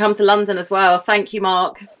to you when you come to London as well. Thank you,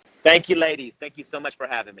 Mark. Thank you, ladies. Thank you so much for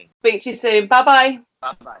having me. Speak to you soon. Bye-bye.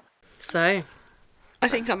 Bye-bye. So, I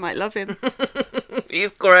think I might love him.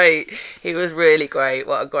 He's great. He was really great.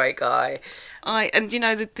 What a great guy. And you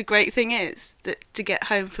know, the great thing is that to get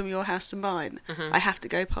home from your house to mine, I have to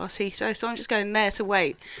go past Heathrow, so I'm just going there to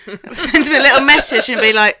wait. Send him a little message and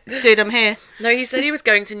be like, dude, I'm here. No, he said he was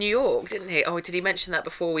going to New York, didn't he? Oh, did he mention that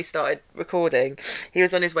before we started recording? He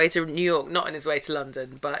was on his way to New York, not on his way to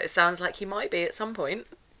London, but it sounds like he might be at some point.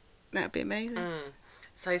 That'd be amazing.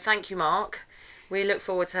 So thank you, Mark. We look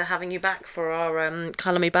forward to having you back for our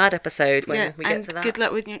Colour Me Bad episode when we get to that. Good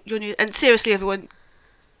luck with your new... And seriously, everyone,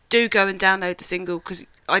 do go and download the single, because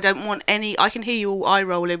I don't want any... I can hear you all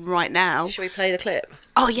eye-rolling right now. Shall we play the clip?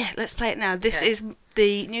 Oh, yeah, let's play it now. This is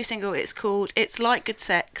the new single. It's called It's Like Good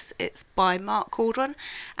Sex. It's by Mark Cauldron.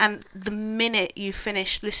 And the minute you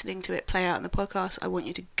finish listening to it play out in the podcast, I want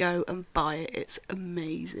you to go and buy it. It's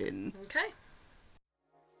amazing. Okay.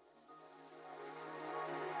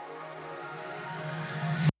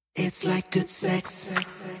 It's like good sex.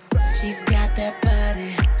 She's got that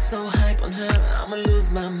body, so hype on her, I'ma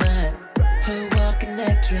lose my mind. Her walk in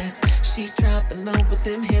that dress, she's dropping low, but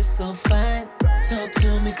them hips so fine. Talk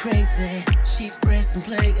to me crazy, she's pressing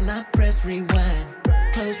play and I press rewind.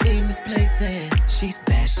 Clothes we misplacing, she's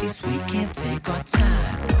bad, she's sweet, can't take our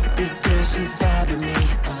time. This girl, she's vibing me,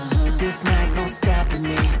 this night no stopping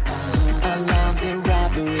me. Alarms and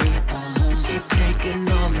robbery, she's taking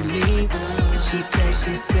all of me. She says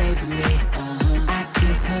she's saving me. I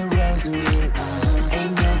kiss her rosary.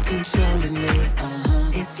 Ain't no controlling me.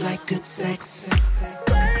 It's like good sex.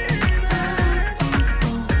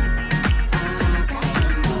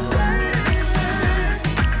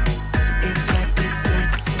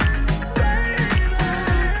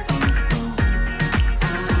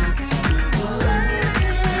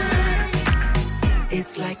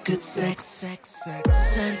 It's like good sex. It's like good sex.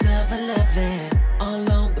 Signs of 11.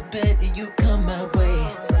 All on the bed, you come my way.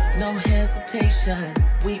 No hesitation.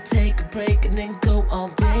 We take a break and then go all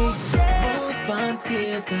day. Move on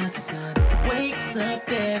till the sun wakes up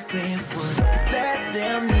everyone. Let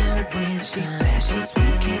them know when she's bad, she's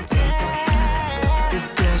sweet, can't take our time.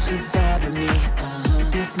 This girl, she's vibing me.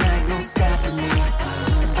 This night no stopping me.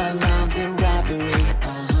 Alarms and robbery.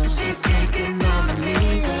 She's taking all of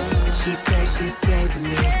me. She says she's saving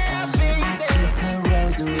me. I kiss her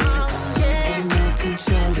rosary. Ain't no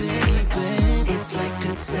controlling me. It's like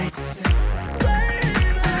good sex.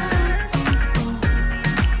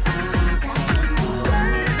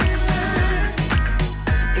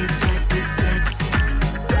 It's like good sex.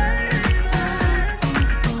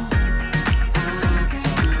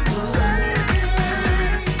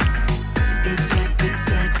 It's like good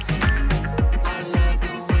sex.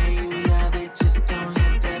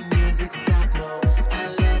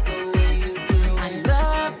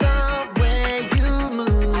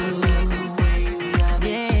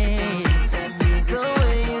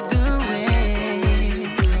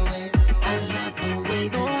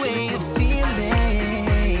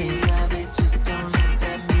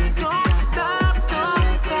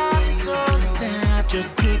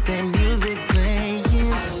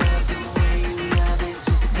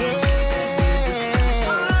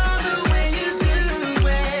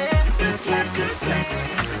 like good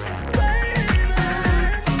sex.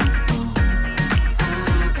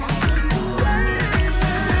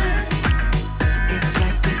 It's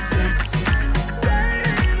like good sex.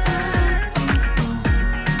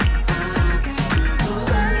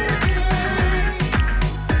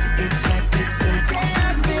 It's like good sex.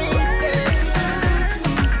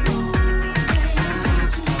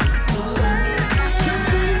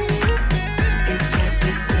 It's like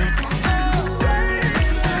good sex.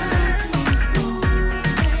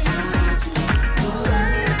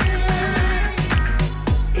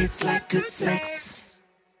 It's like good sex.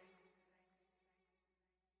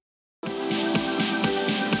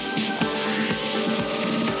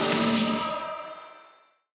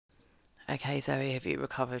 Okay, Zoe, have you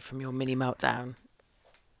recovered from your mini meltdown?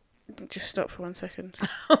 Just stop for 1 second.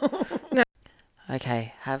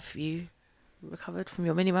 Okay, have you recovered from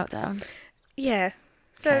your mini meltdown? Yeah.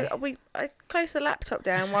 So Okay. I closed the laptop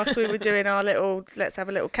down whilst we were doing our little, let's have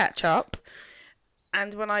a little catch up.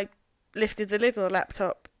 And when I lifted the lid on the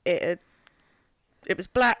laptop, it was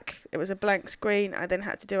black. It was a blank screen. I then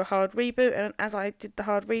had to do a hard reboot. And as I did the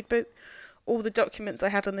hard reboot, all the documents I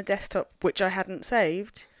had on the desktop, which I hadn't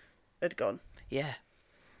saved, had gone. Yeah.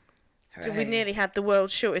 So we Hooray. nearly had the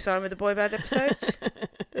world's shortest Arm of the Boy Band episodes. It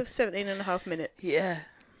was 17 and a half minutes. Yeah,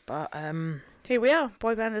 but Here we are,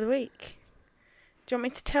 Boy Band of the Week. Do you want me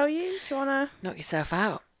to tell you? Do you want to... knock yourself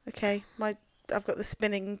out. Okay, I've got the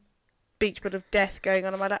spinning beach ball of death going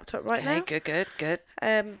on my laptop right now. Okay, good.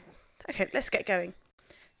 Okay, let's get going.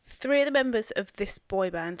 3 of the members of this boy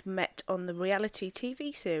band met on the reality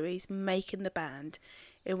TV series Making the Band,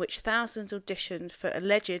 in which thousands auditioned for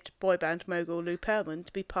alleged boy band mogul Lou Pearlman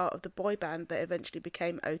to be part of the boy band that eventually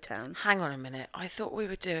became O-Town. Hang on a minute. I thought we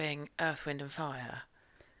were doing Earth, Wind and Fire.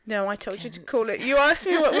 No, I told you to call it. You asked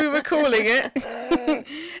me what we were calling it,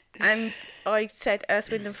 and I said Earth,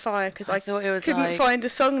 Wind and Fire because I thought it was couldn't like, find a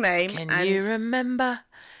song name. Can you remember?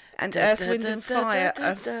 And Da, Earth, da, Wind da, and da, Fire da,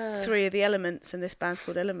 are da. 3 of the elements, and this band's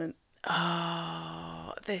called Element.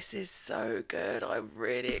 Oh, this is so good. I'm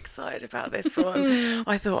really excited about this one.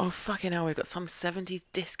 I thought, oh, fucking hell, we've got some 70s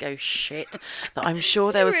disco shit that I'm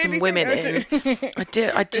sure there was some women in.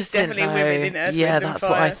 I just didn't definitely know. women in Earth, Yeah, Wind and that's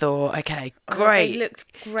what I Fire. thought. Okay, Oh, great. They looked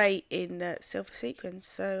great in Silver Sequins,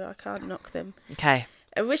 so I can't knock them. Okay.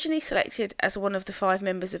 Originally selected as one of the 5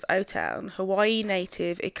 members of O-Town, Hawaii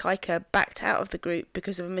native Ikaika backed out of the group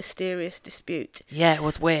because of a mysterious dispute, Yeah, it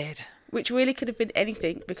was weird. which really could have been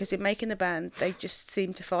anything because in Making the Band, they just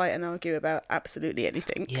seemed to fight and argue about absolutely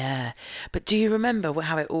anything. Yeah, but do you remember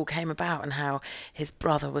how it all came about and how his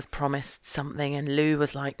brother was promised something and Lou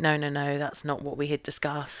was like, no, that's not what we had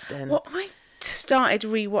discussed? And Well, I started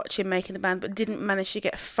rewatching Making the Band, but didn't manage to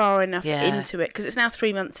get far enough Yeah. into it because it's now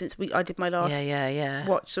 3 months since I did my last yeah.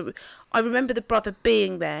 watch. So I remember the brother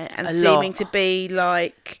being there and A seeming lot. to be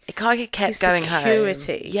like Ikaika kept his going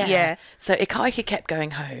security. home. Yeah. So Ikaika kept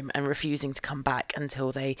going home and refusing to come back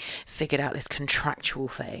until they figured out this contractual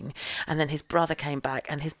thing. And then his brother came back,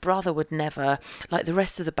 and his brother would never, like the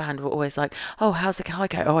rest of the band were always like, oh, how's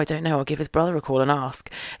Ikaika? Oh, I don't know. I'll give his brother a call and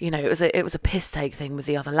ask. You know, it was a piss take thing with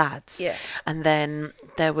the other lads. Yeah. And then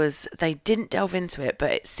they didn't delve into it,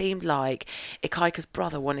 but it seemed like Ikaika's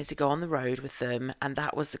brother wanted to go on the road with them, and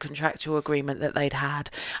that was the contractual agreement that they'd had.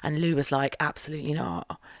 And Lou was like, absolutely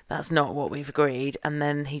not. That's not what we've agreed. And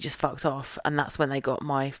then he just fucked off, and that's when they got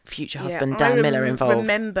my future husband, Dan Miller, involved. I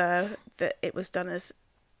remember that it was done as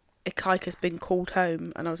Ikaika's been called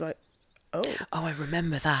home, and I was like, oh, Oh, I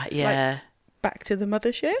remember that, It's yeah. back to the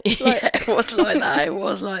mothership? Yeah, it was like that. It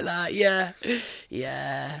was like that, yeah.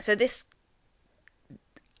 Yeah. So this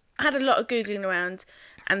I had a lot of Googling around,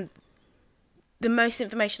 and the most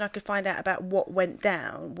information I could find out about what went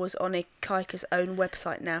down was on Ikaika's own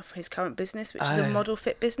website now for his current business, which is a Oh. model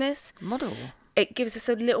fit business. Model. It gives us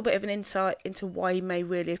a little bit of an insight into why he may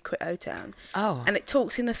really have quit O-Town. Oh. And it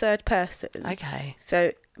talks in the third person. Okay.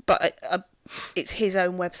 So, but it's his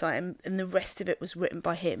own website, and the rest of it was written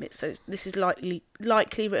by him. This is likely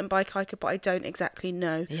written by Ikaika, but I don't exactly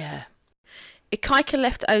know. Yeah. Ikaika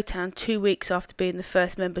left O-Town 2 weeks after being the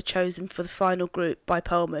first member chosen for the final group by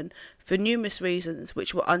Pearlman for numerous reasons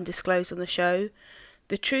which were undisclosed on the show.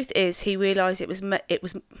 The truth is he realised it was made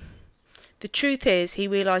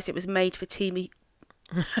for TV.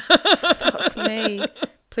 Fuck me.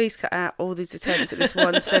 Please cut out all these attempts at this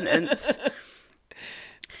one sentence.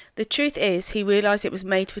 The truth is he realised it was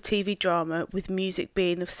made for TV drama, with music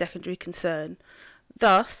being of secondary concern.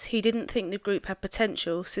 Thus, he didn't think the group had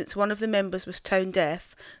potential since one of the members was tone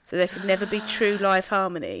deaf, so there could never be true live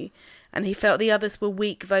harmony, and he felt the others were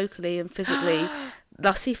weak vocally and physically,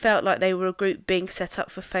 Thus, he felt like they were a group being set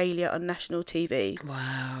up for failure on national TV.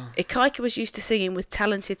 Wow. Ikaika was used to singing with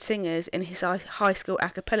talented singers in his high school a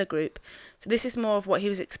cappella group, so this is more of what he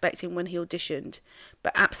was expecting when he auditioned,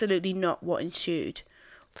 but absolutely not what ensued.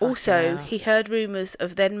 Also, he heard rumours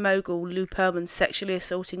of then mogul Lou Pearlman sexually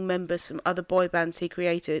assaulting members from other boy bands he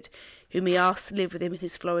created, whom he asked to live with him in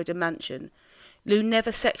his Florida mansion. Lou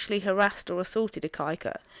never sexually harassed or assaulted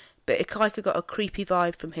Ikaika, but Ikaika got a creepy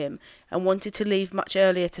vibe from him and wanted to leave much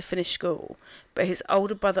earlier to finish school, but his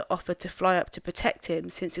older brother offered to fly up to protect him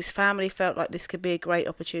since his family felt like this could be a great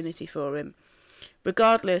opportunity for him.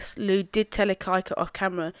 Regardless, Lou did tell Ikaika off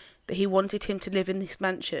camera that he wanted him to live in this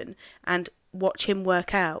mansion and watch him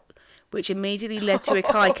work out, which immediately led to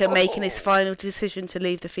Ikaika making his final decision to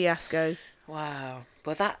leave the fiasco. Wow.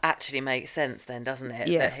 Well, that actually makes sense then, doesn't it?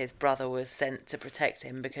 Yeah. That his brother was sent to protect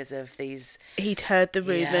him because of these... He'd heard the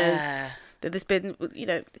rumours that there's been, you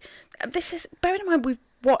know... This is... Bearing in mind, we've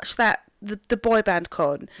watched the boy band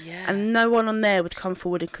con, and no one on there would come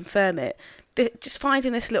forward and confirm it. Just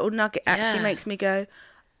finding this little nugget actually makes me go,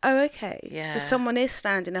 oh, okay. Yeah. So someone is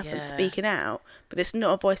standing up and speaking out, but it's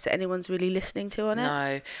not a voice that anyone's really listening to on it.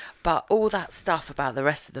 No, but all that stuff about the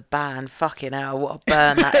rest of the band, fucking hell, what a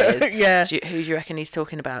burn that is. Yeah. Who do you reckon he's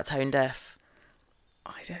talking about, Tone Deaf?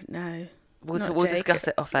 I don't know. We'll discuss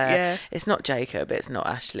it off air. Yeah. It's not Jacob, it's not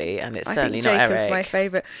Ashley, and it's certainly not Eric. I think Jacob's my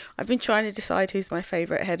favourite. I've been trying to decide who's my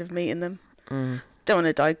favourite ahead of meeting them. Don't want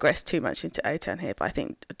to digress too much into O-Town here, but I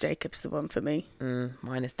think Jacob's the one for me.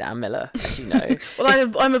 Mine is Dan Miller, as you know.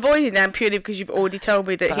 Well, I'm avoiding Dan purely because you've already told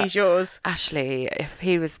me that he's yours. Ashley, if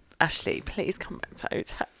he was Ashley, please come back to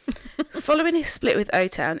O-Town. Following his split with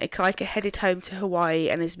O-Town, Ikaika headed home to Hawaii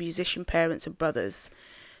and his musician parents and brothers.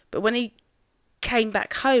 But when he came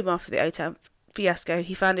back home after the O-Town fiasco,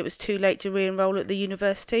 he found it was too late to re-enroll at the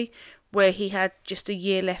university, where he had just a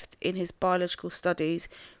year left in his biological studies,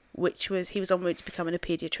 he was en route to becoming a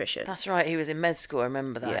paediatrician. That's right, he was in med school, I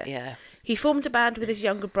remember that, yeah. He formed a band with his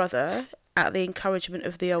younger brother at the encouragement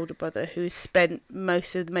of the older brother, who spent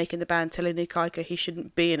most of making the band telling Ikaika he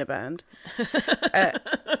shouldn't be in a band.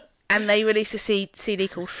 And they released a CD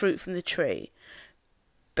called Fruit from the Tree.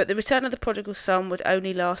 But the return of the prodigal son would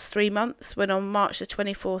only last 3 months, when on March the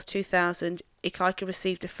 24th, 2000, Ikaika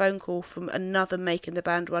received a phone call from another making the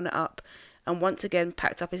band runner-up, and once again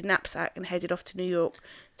packed up his knapsack and headed off to New York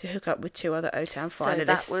to hook up with 2 other O-Town finalists. So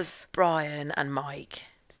that was Brian and Mike.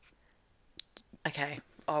 Okay,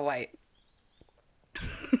 I'll wait.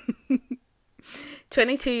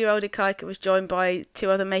 22-year-old Ikaika was joined by 2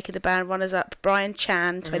 other making the band runners-up, Brian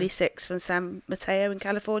Chan, 26, from San Mateo in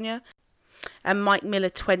California, and Mike Miller,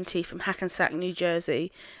 20, from Hackensack, New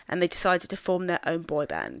Jersey, and they decided to form their own boy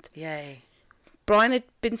band. Yay. Brian had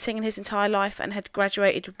been singing his entire life and had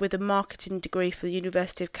graduated with a marketing degree from the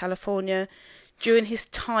University of California. During his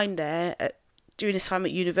time at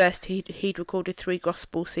university, he'd recorded 3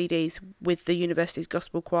 gospel CDs with the university's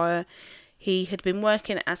gospel choir. He had been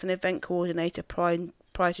working as an event coordinator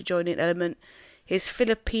prior to joining Element. His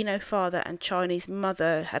Filipino father and Chinese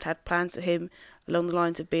mother had plans for him along the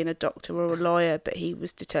lines of being a doctor or a lawyer, but he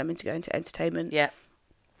was determined to go into entertainment. Yeah.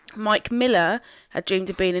 Mike Miller had dreamed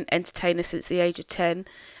of being an entertainer since the age of 10,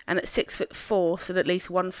 and at 6'4", stood at least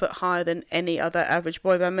 1 foot higher than any other average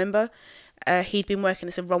boy band member. He'd been working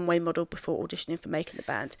as a runway model before auditioning for making the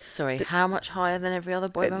band. Sorry, how much higher than every other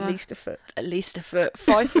boy band member? At least a foot. At least a foot.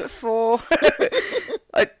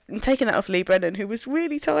 5'4". I'm taking that off Lee Brennan, who was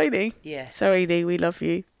really tiny. Yes. Sorry, Lee, we love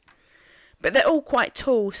you. But they're all quite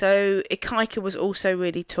tall, so Ikaika was also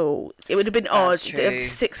really tall. It would have been odd to have a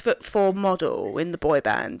 6'4" model in the boy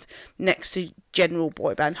band next to general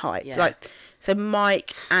boy band height. Yeah. So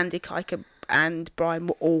Mike and Ikaika and Brian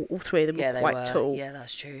were all 3 of them were quite tall. Yeah,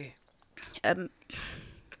 that's true.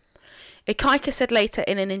 Ikaika said later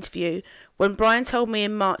in an interview, when Brian told me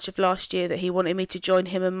in March of last year that he wanted me to join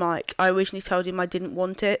him and Mike, I originally told him I didn't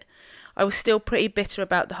want it. I was still pretty bitter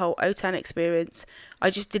about the whole O-Town experience. I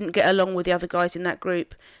just didn't get along with the other guys in that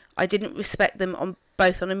group. I didn't respect them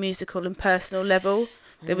both on a musical and personal level.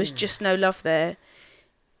 There was just no love there.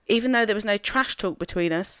 Even though there was no trash talk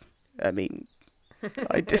between us, I mean,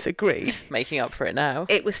 I disagree. Making up for it now.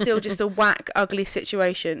 It was still just a whack, ugly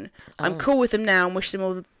situation. I'm cool with them now and wish them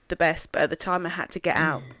all the best, but at the time I had to get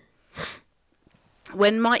out.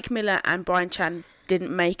 When Mike Miller and Brian Chan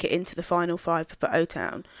didn't make it into the final 5 for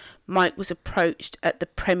O-Town, Mike was approached at the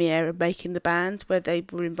premiere of Making the Band, where they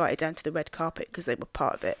were invited down to the red carpet because they were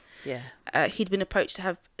part of it. Yeah. He'd been approached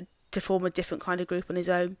to form a different kind of group on his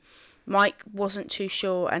own. Mike wasn't too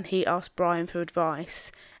sure, and he asked Brian for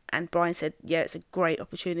advice, and Brian said, yeah, it's a great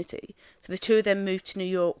opportunity. So the 2 of them moved to New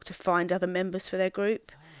York to find other members for their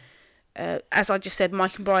group. As I just said,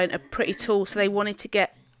 Mike and Brian are pretty tall, so they wanted to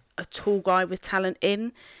get a tall guy with talent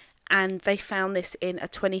in, and they found this in a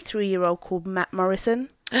 23-year-old called Matt Morrison.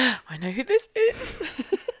 I know who this is.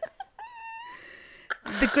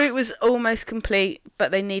 The group was almost complete,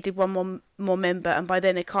 but they needed one more member, and by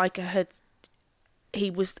then Ikaika he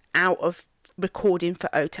was out of recording for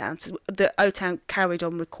O-Town. So the O-Town carried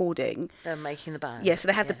on recording. They're making the band. Yeah, so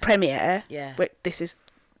they had the premiere. Yeah. Where this is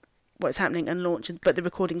what's happening and launching, but the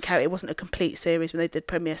recording carried. It wasn't a complete series when they did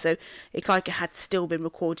premiere, so Ikaika had still been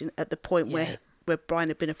recording at the point where Brian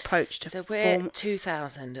had been approached to So we're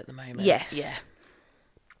 2000 at the moment. Yes.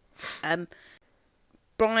 Yeah.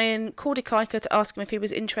 Brian called Ikaika to ask him if he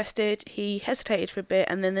was interested. He hesitated for a bit,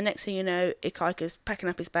 and then the next thing you know, Ikaika's packing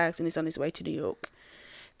up his bags and is on his way to New York.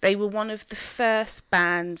 They were one of the first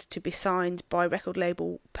bands to be signed by record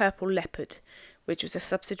label Purple Leopard, which was a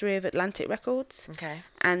subsidiary of Atlantic Records. Okay.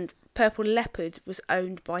 And Purple Leopard was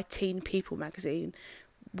owned by Teen People magazine,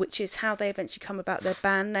 which is how they eventually come about their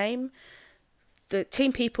band name. The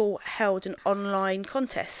Teen People held an online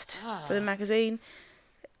contest for the magazine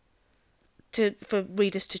for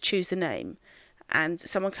readers to choose the name, and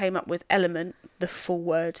someone came up with Element, the full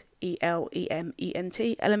word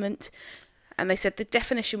ELEMENT, Element, and they said the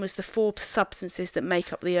definition was the 4 substances that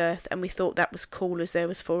make up the earth, and we thought that was cool as there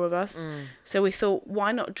was 4 of us. So we thought,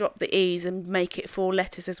 why not drop the E's and make it 4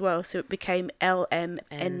 letters as well, so it became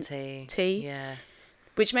LMNT. Yeah.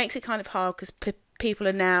 Which makes it kind of hard because people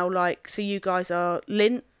are now like, so you guys are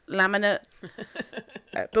lint, laminate,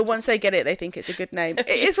 but once they get it, they think it's a good name. It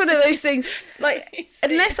is one of those things, like,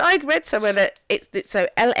 unless I'd read somewhere that it's so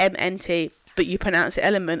LMNT, but you pronounce it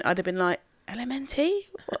element, I'd have been like, LMNT?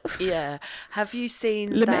 Yeah. Have you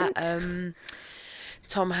seen Lament? that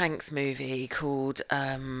Tom Hanks movie called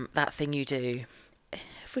That Thing You Do?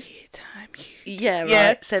 Every time you... Yeah, right.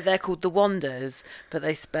 Yeah. So they're called The Wanders, but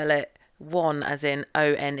they spell it one as in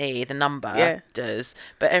ONE, the number, does,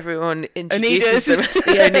 but everyone introduces them as the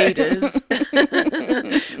Oneiders.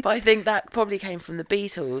 But I think that probably came from the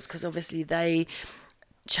Beatles, because obviously they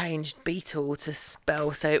changed Beatle to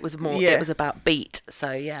spell, so it was more, it was about beat,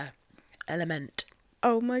 so yeah, Element.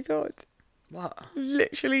 Oh my God. What?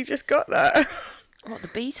 Literally just got that. What, the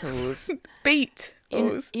Beatles? Beat.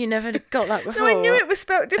 You never got that before? No, I knew it was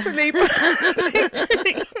spelled differently, but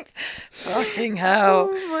literally... Fucking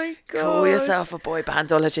hell. Oh my God. Call yourself a boy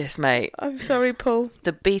bandologist, mate. I'm sorry, Paul.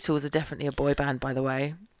 The Beatles are definitely a boy band, by the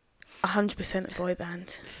way. 100% a boy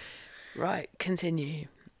band. Right, continue.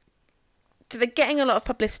 So they're getting a lot of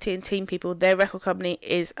publicity in Teen People. Their record company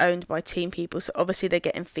is owned by Teen People, so obviously they're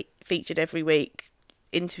getting featured every week.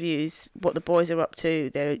 Interviews, what the boys are up to.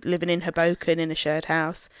 They're living in Hoboken in a shared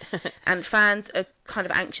house. And fans are kind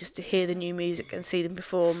of anxious to hear the new music and see them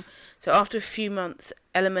perform. So after a few months,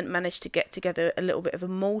 Element managed to get together a little bit of a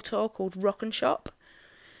mall tour called Rock and Shop.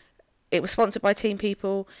 It was sponsored by Teen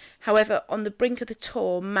People. However, on the brink of the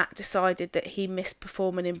tour, Matt decided that he missed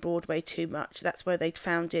performing in Broadway too much. That's where they'd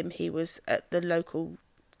found him. He was at the local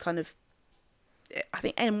kind of, I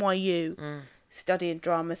think, NYU, studying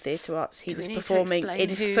drama, theatre arts. He was performing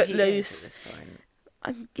in Footloose.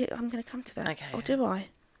 I'm going to come to that. Okay. Or do I?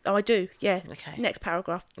 Oh, I do, yeah. Okay. Next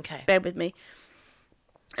paragraph. Okay. Bear with me.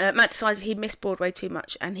 Matt decided he missed Broadway too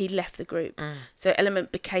much and he left the group. So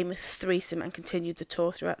Element became a threesome and continued the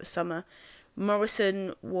tour throughout the summer.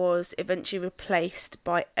 Morrison was eventually replaced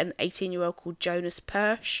by an 18-year-old called Jonas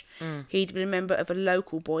Persch. He'd been a member of a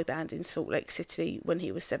local boy band in Salt Lake City when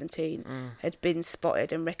he was 17, had been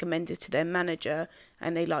spotted and recommended to their manager,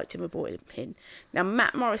 and they liked him and brought him in. Now,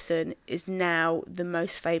 Matt Morrison is now the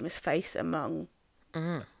most famous face among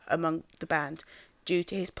the band due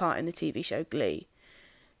to his part in the TV show Glee.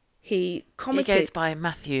 He commented... He goes by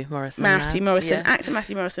Matthew Morrison. Actor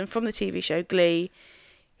Matthew Morrison from the TV show Glee.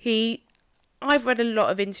 I've read a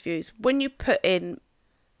lot of interviews. When you put in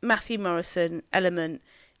Matthew Morrison, Element,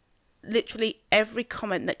 literally every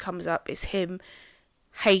comment that comes up is him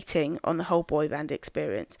hating on the whole boy band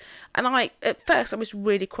experience. And at first I was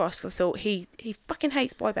really cross because I thought he fucking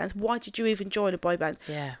hates boy bands. Why did you even join a boy band?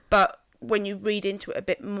 Yeah. But when you read into it a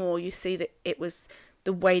bit more, you see that it was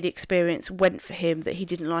the way the experience went for him that he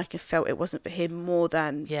didn't like and felt it wasn't for him more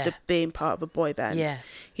than the being part of a boy band. Yeah.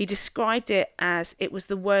 He described it as, it was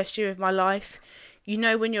the worst year of my life. You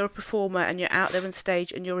know, when you're a performer and you're out there on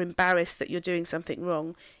stage and you're embarrassed that you're doing something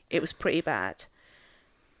wrong, it was pretty bad.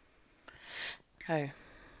 Oh.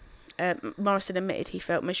 Morrison admitted he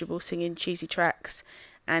felt miserable singing cheesy tracks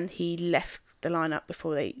and he left the lineup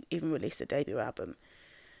before they even released their debut album.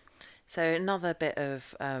 So another bit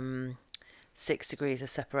of 6 Degrees of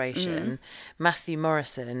Separation. Matthew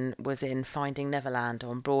Morrison was in Finding Neverland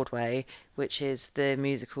on Broadway, which is the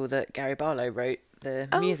musical that Gary Barlow wrote the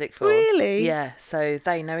music for. Really? Yeah, so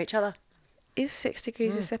they know each other. Is 6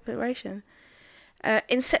 Degrees of Separation.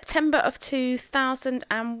 In September of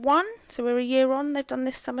 2001, so we're a year on, they've done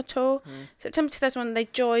this summer tour. September 2001, they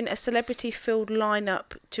joined a celebrity-filled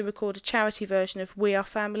lineup to record a charity version of We Are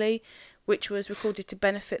Family, which was recorded to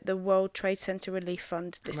benefit the World Trade Center Relief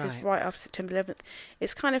Fund. This is right after September 11th.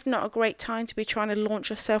 It's kind of not a great time to be trying to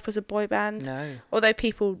launch yourself as a boy band. No. Although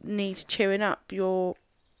people need cheering up, the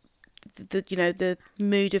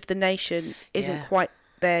mood of the nation isn't quite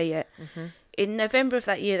there yet. In November of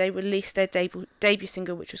that year, they released their debut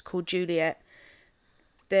single, which was called Juliet.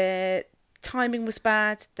 Their timing was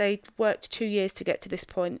bad. They'd worked 2 years to get to this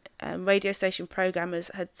point. Radio station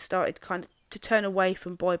programmers had started kind of to turn away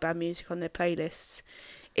from boy band music on their playlists.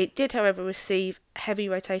 It did, however, receive heavy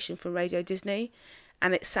rotation from Radio Disney,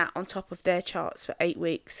 and it sat on top of their charts for 8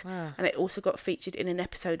 weeks. Wow. And it also got featured in an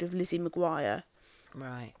episode of Lizzie McGuire.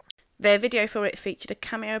 Right. Their video for it featured a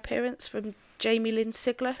cameo appearance from Jamie Lynn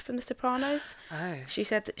Sigler from The Sopranos. Oh. She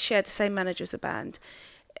said that she had the same manager as the band.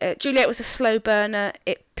 Juliet was a slow burner.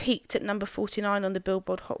 It peaked at number 49 on the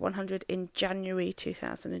Billboard Hot 100 in January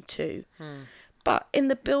 2002. But in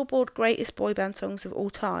the Billboard Greatest Boy Band Songs of All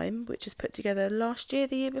Time, which was put together last year,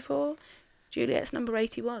 the year before, Juliet's number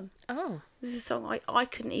 81. Oh. This is a song I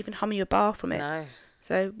couldn't even hum you a bar from it. No.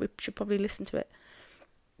 So we should probably listen to it.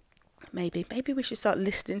 Maybe we should start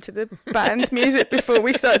listening to the band's music before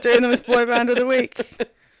we start doing them as Boy Band of the Week.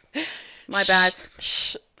 My bad.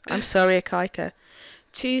 I'm sorry, Akaika.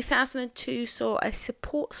 2002 saw a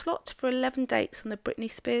support slot for 11 dates on the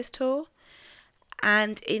Britney Spears tour.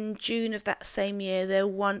 And in June of that same year, their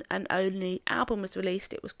one and only album was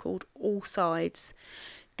released. It was called All Sides.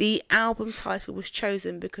 The album title was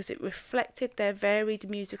chosen because it reflected their varied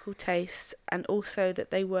musical tastes and also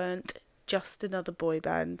that they weren't just another boy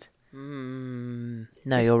band. No,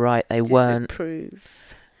 you're right, they weren't.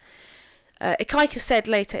 Disapprove. Ikaika said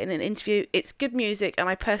later in an interview, "It's good music and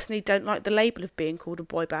I personally don't like the label of being called a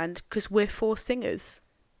boy band because we're 4 singers."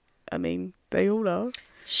 I mean, they all are.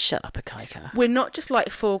 Shut up, Akaika. We're not just like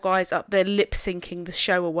 4 guys up there lip syncing the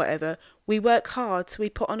show or whatever. We work hard, so we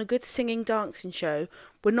put on a good singing, dancing show.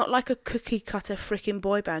 We're not like a cookie cutter freaking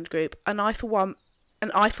boy band group. And I for one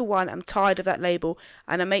am tired of that label,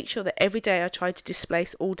 and I make sure that every day I try to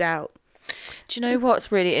displace all doubt. Do you know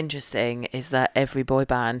what's really interesting is that every boy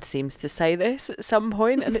band seems to say this at some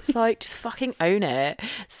point, and it's like, just fucking own it.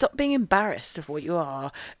 Stop being embarrassed of what you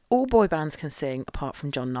are. All boy bands can sing apart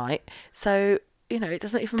from John Knight, so it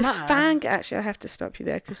doesn't even matter. Actually, I have to stop you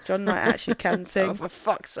there because John Knight actually can sing. Oh, for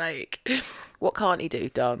fuck's sake. What can't he do?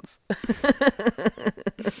 Dance.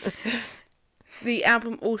 The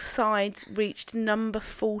album All Sides reached number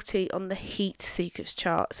 40 on the Heat Seekers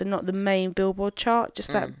chart, so not the main Billboard chart,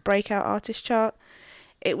 just that breakout artist chart.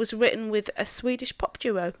 It was written with a Swedish pop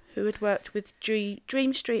duo who had worked with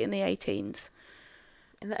Dream Street in the 18s.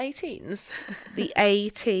 In the 18s? The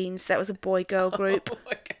 18s. That was a boy-girl group. Oh,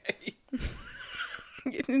 okay.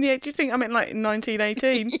 Do you think I meant like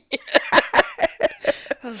 1918?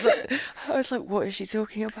 I was like, what is she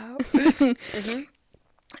talking about?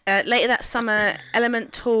 Later that summer,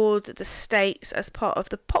 Element toured the States as part of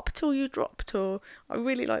the Pop Till You Drop tour. I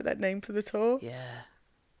really like that name for the tour. Yeah.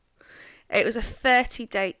 It was a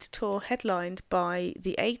 30-date tour headlined by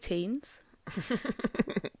the 18s,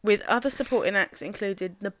 with other supporting acts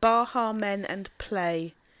included the Baha Men and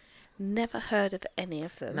Play. Never heard of any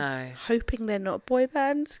of them. No. Hoping they're not boy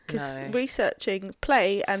bands, because No. researching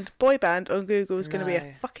Play and boy band on Google is going to be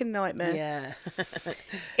a fucking nightmare. Yeah.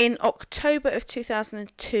 In October of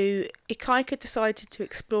 2002, Ikaika decided to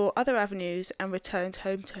explore other avenues and returned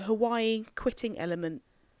home to Hawaii, quitting Element.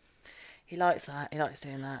 He likes that. He likes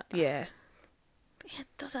doing that. Yeah. He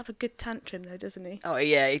does have a good tantrum though, doesn't he? Oh,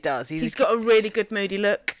 yeah, he does. He's got a really good moody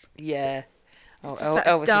look. Yeah. It's just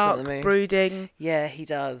that dark, brooding. Yeah, he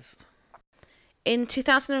does. In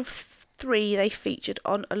 2003, they featured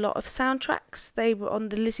on a lot of soundtracks. They were on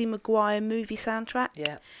the Lizzie McGuire movie soundtrack.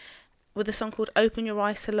 Yeah. With a song called Open Your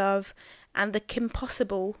Eyes to Love, and the Kim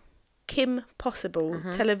Possible television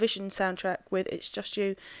soundtrack with It's Just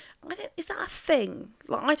You. Is that a thing?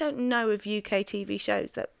 Like, I don't know of UK TV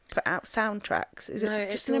shows that put out soundtracks. Is it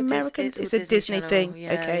just an American? It's a Disney thing.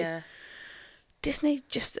 Yeah, okay. Yeah. Disney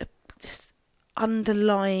just this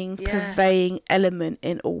underlying purveying element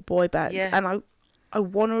in all boy bands, and I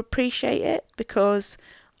want to appreciate it because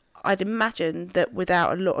I'd imagine that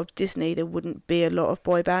without a lot of Disney there wouldn't be a lot of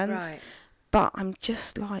boy bands. Right. But I'm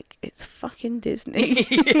just like, it's fucking Disney.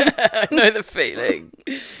 Yeah, I know the feeling.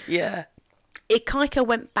 Yeah. Ikaika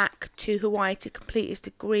went back to Hawaii to complete his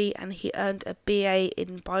degree, and he earned a BA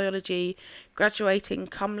in biology, graduating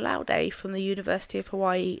cum laude from the University of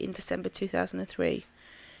Hawaii in December 2003.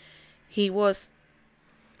 We've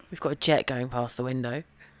got a jet going past the window.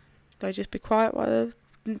 Do I just be quiet while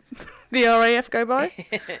the RAF go by?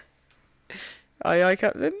 Aye, aye,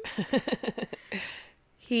 Captain.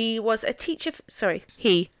 Ikaika was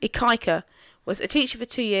a teacher for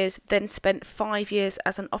 2 years, then spent 5 years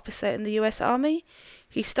as an officer in the US Army.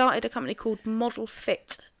 He started a company called Model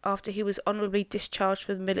Fit after he was honourably discharged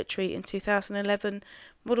from the military in 2011.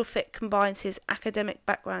 Model Fit combines his academic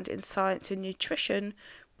background in science and nutrition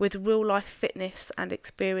with real-life fitness and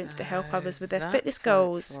experience to help others with their fitness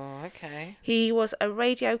goals. Okay. He was a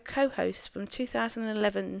radio co-host from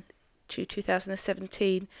 2011 to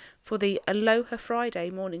 2017 for the Aloha Friday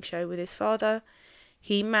morning show with his father.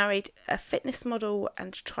 He married a fitness model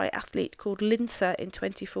and triathlete called Linsa in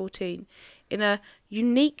 2014 in a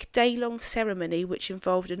unique day-long ceremony which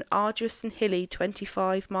involved an arduous and hilly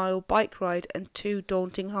 25-mile bike ride and 2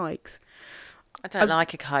 daunting hikes. I don't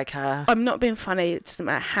like Ikaika. I'm not being funny. It doesn't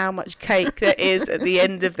matter how much cake there is at the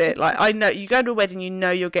end of it. Like, I know you go to a wedding, you know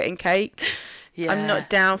you're getting cake. Yeah. I'm not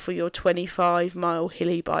down for your 25-mile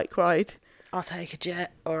hilly bike ride. I'll take a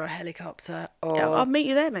jet or a helicopter or Yeah, I'll meet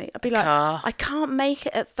you there, mate. I'll be like, car. I can't make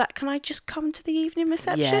it at that. Can I just come to the evening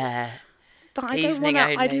reception? Yeah. But I don't Evening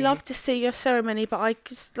want to. I'd only. love to see your ceremony, but I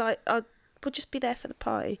would just be there for the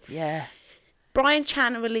party. Yeah. Brian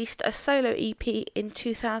Chan released a solo EP in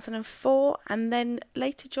 2004 and then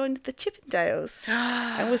later joined the Chippendales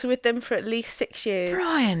and was with them for at least 6 years.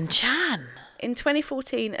 Brian Chan. In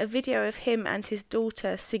 2014, a video of him and his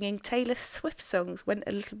daughter singing Taylor Swift songs went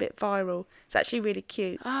a little bit viral. It's actually really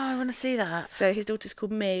cute. Oh, I want to see that. So his daughter's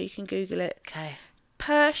called Mia, you can Google it. Okay.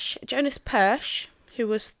 Jonas Persch, who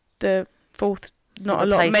was the fourth, not a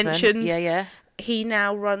lot Replacement. mentioned. Yeah. He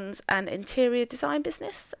now runs an interior design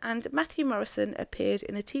business, and Matthew Morrison appeared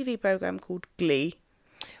in a TV programme called Glee.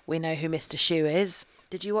 We know who Mr. Shoe is.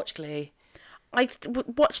 Did you watch Glee? I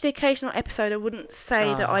watched the occasional episode. I wouldn't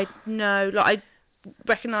say that I know. Like, I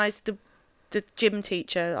recognised the gym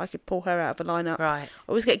teacher. I could pull her out of a lineup. Right. I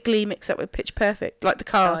always get Glee mixed up with Pitch Perfect, like the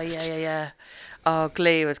cast. Oh, yeah. Oh,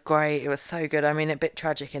 Glee was great. It was so good. I mean, a bit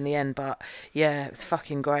tragic in the end, but yeah, it was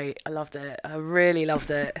fucking great. I loved it. I really loved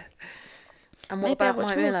it. And what Maybe about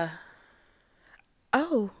Mike Miller?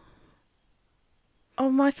 Oh,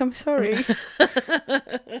 Mike, I'm sorry.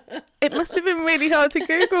 It must have been really hard to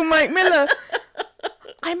Google Mike Miller.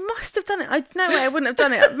 I must have done it. No way I wouldn't have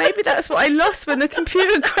done it. Maybe that's what I lost when the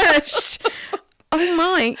computer crashed. Oh,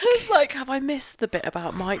 Mike. It's like, have I missed the bit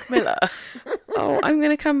about Mike Miller? I'm going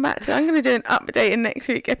to come back to it. I'm going to do an update in next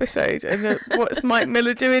week's episode. And what's Mike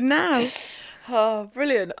Miller doing now? Oh,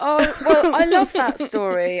 brilliant. Oh, well, I love that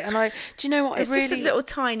story. And do you know what? It's just a little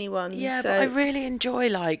tiny one. Yeah, so. but I really enjoy,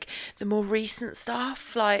 like, the more recent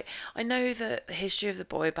stuff. Like, I know that the history of the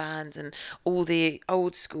boy bands and all the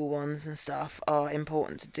old school ones and stuff are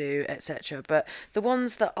important to do, etc. But the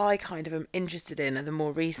ones that I kind of am interested in are the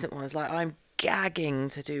more recent ones. Like, I'm gagging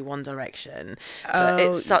to do One Direction, but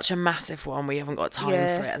it's such a massive one. We haven't got time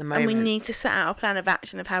for it at the moment, and we need to set out a plan of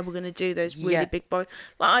action of how we're going to do those really big boys.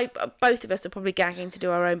 Like, both of us are probably gagging to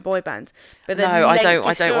do our own boy bands, but then no, I don't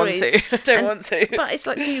want stories, to. I don't want to. But it's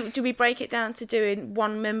like, do we break it down to doing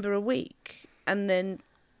one member a week and then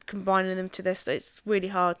combining them to their stories? It's really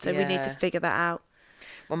hard, so we need to figure that out.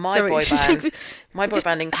 Well, my boy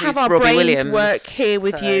band includes have our Robbie brains Williams. Work here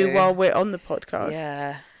with you while we're on the podcast.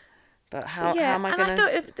 Yeah. But how am I going to... I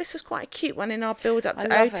thought this was quite a cute one in our build-up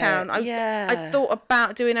to O-Town. I thought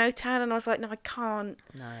about doing O-Town and I was like, no, I can't.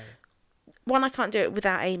 No. One, I can't do it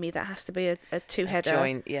without Amy. That has to be a two-header. A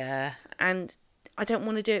joint, yeah. And I don't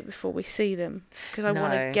want to do it before we see them because I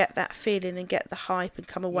want to get that feeling and get the hype and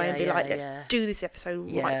come away and be like, let's do this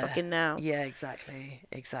episode right fucking now. Yeah, exactly.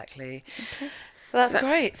 Okay. Well, that's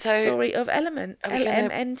great. So story of Element.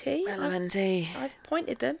 LMNT. LMNT. I've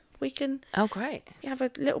pointed them. We can great. Have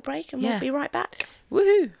a little break and we'll be right back.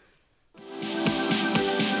 Woohoo!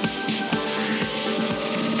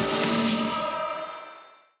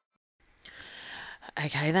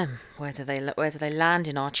 Okay then, where do they land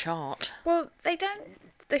in our chart? Well,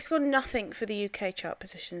 they scored nothing for the UK chart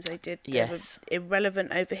positions. They were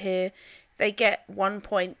irrelevant over here. They get 1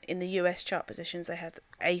 point in the US chart positions. They had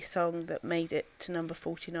a song that made it to number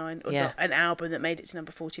 49, or not, an album that made it to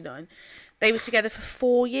number 49. They were together for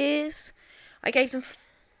 4 years. I gave them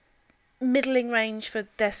middling range for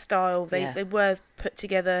their style. They were put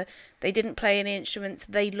together. They didn't play any instruments.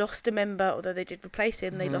 They lost a member, although they did replace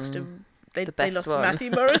him. They lost Matthew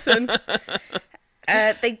Morrison.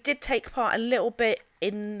 They did take part a little bit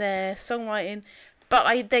in their songwriting, but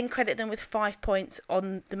I then credit them with 5 points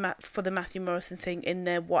on for the Matthew Morrison thing in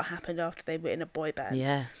their what happened after they were in a boy band.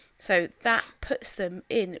 Yeah. So that puts them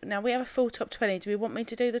in. Now we have a full top 20. Do we want me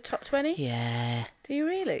to do the top 20? Yeah. Do you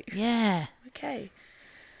really? Yeah. Okay.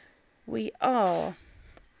 We are.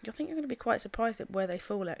 I think you're going to be quite surprised at where they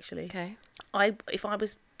fall, actually. Okay. If I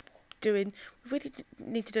was doing, we really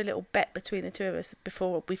need to do a little bet between the two of us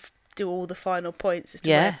before we do all the final points as to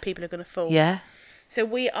where people are going to fall. Yeah. So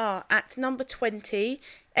we are at number 20,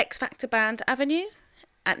 X Factor Band Avenue.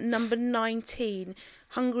 At number 19,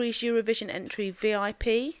 Hungary's Eurovision entry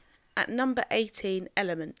VIP. At number 18,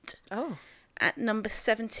 Element. Oh. At number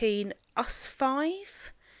 17, Us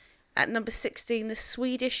 5. At number 16, the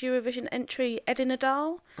Swedish Eurovision entry, Edin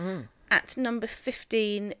Adal. At number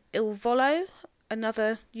 15, Il Volo,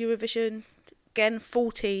 another Eurovision. Again,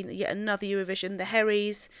 14, yet another Eurovision, the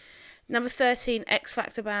Herries. Number 13, X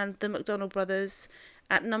Factor band, the McDonald Brothers.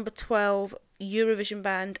 At number 12, Eurovision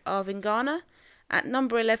band, Arvin Garner. At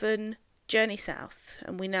number 11, Journey South.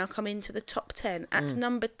 And we now come into the top 10. At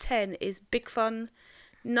number 10 is Big Fun.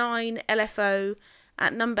 9, LFO.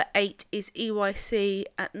 At number 8 is EYC.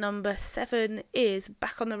 At number 7 is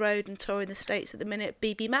back on the road and touring the States at the minute,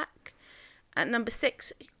 BB Mac. At number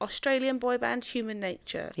 6, Australian boy band Human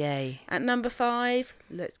Nature. Yay. At number 5,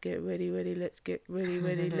 let's get ready, let's get ready,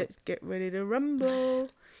 let's get ready to rumble.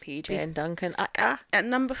 PJ and Duncan Aka. At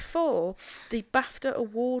number 4, the BAFTA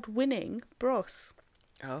award-winning Bros.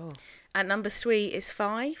 Oh. At number 3 is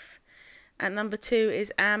 5. At number 2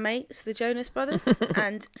 is our mates, the Jonas Brothers,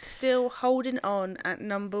 and still holding on at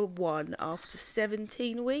number 1 after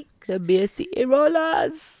 17 weeks. The Bay City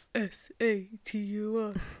Rollers.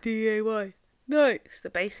 SATURDAY. Nice, the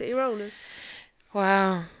Bay City Rollers.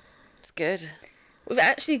 Wow, it's good. We've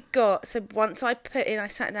actually got, so once I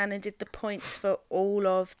sat down and did the points for all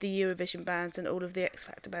of the Eurovision bands and all of the X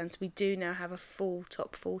Factor bands, we do now have a full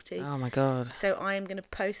top 40. Oh my God. So I am going to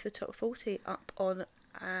post the top 40 up on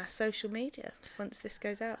social media once this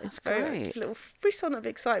goes out. It's great. It's a little frisson of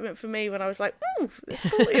excitement for me when I was like, ooh, there's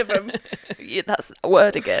 40 of them. Yeah, that's a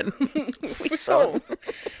word again. Frisson.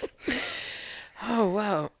 Oh,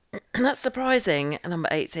 wow. That's surprising. Number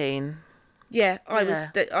 18. Yeah,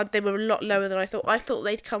 they were a lot lower than I thought. I thought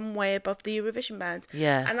they'd come way above the Eurovision bands.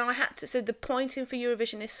 Yeah. And I had to, so the pointing for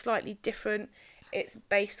Eurovision is slightly different. It's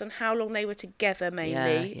based on how long they were together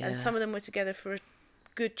mainly. Yeah. And some of them were together for a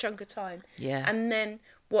good chunk of time. Yeah. And then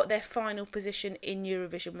what their final position in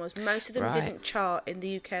Eurovision was. Most of them didn't chart in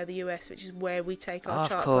the UK or the US, which is where we take our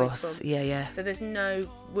chart points from. Yeah. So there's no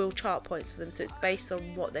real chart points for them. So it's based on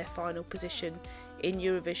what their final position in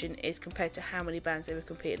Eurovision is compared to how many bands they were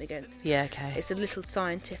competing against. Yeah, okay. It's a little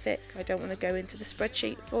scientific. I don't want to go into the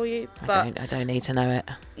spreadsheet for you, I don't need to know it.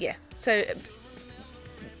 Yeah. So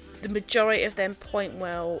the majority of them point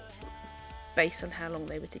well based on how long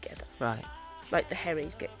they were together. Right. Like the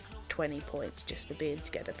Herries get 20 points just for being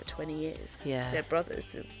together for 20 years. Yeah. They're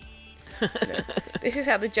brothers. This is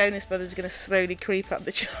how the Jonas Brothers are going to slowly creep up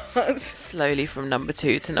the charts. Slowly from number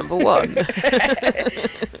 2 to number 1.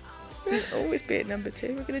 We'll always be at number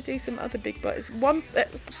 2. We're going to do some other big butters.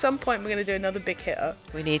 At some point, we're going to do another big hitter.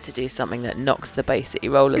 We need to do something that knocks the Bay City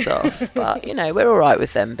Rollers off. But, we're all right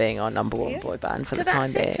with them being our number 1 boy band for the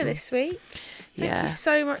time being. So that's it for this week. Thank you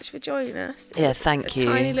so much for joining us. Yes, thank you.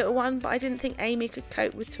 A tiny little one, but I didn't think Amy could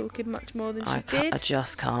cope with talking much more than she did. I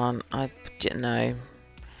just can't.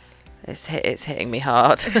 It's hitting me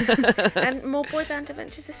hard. And more boy band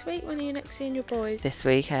adventures this week. When are you next seeing your boys? This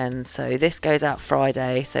weekend. So this goes out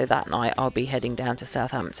Friday. So that night I'll be heading down to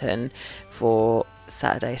Southampton for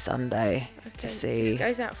Saturday, Sunday to see. This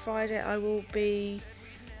goes out Friday. I will be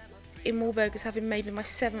in Wahlburgers having maybe my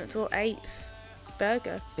 7th or 8th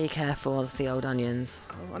burger. Be careful of the old onions.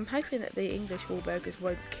 Oh, I'm hoping that the English Wahlburgers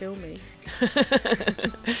won't kill me.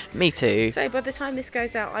 Me too. So by the time this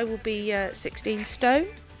goes out, I will be 16 stone.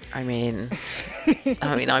 I mean,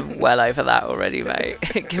 I'm well over that already, mate.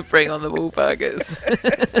 Bring on the Wahlburgers.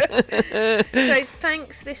 So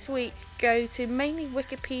thanks this week go to mainly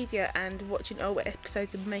Wikipedia and watching old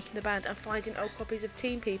episodes of Making the Band and finding old copies of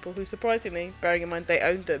Teen People, who surprisingly, bearing in mind they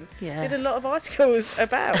owned them, did a lot of articles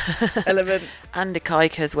about Element. And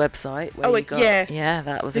Ikaika's website. Yeah,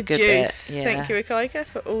 that was a good juice. bit. Yeah. Thank you, Ikaika,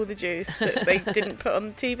 for all the juice that they didn't put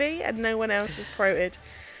on TV and no one else has quoted.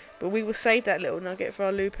 But we will save that little nugget for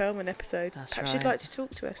our Lou Pearlman episode. Perhaps you'd like to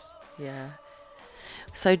talk to us. Yeah.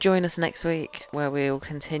 So join us next week where we'll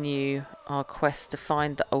continue our quest to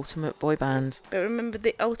find the ultimate boy band. But remember,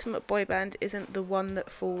 the ultimate boy band isn't the one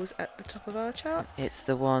that falls at the top of our chart. It's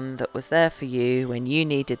the one that was there for you when you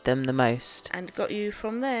needed them the most. And got you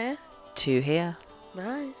from there to here.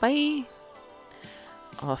 Bye. Bye.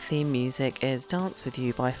 Our theme music is Dance With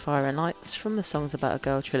You by Fire and Lights from the Songs About a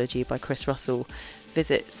Girl trilogy by Chris Russell.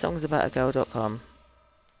 Visit songsaboutagirl.com.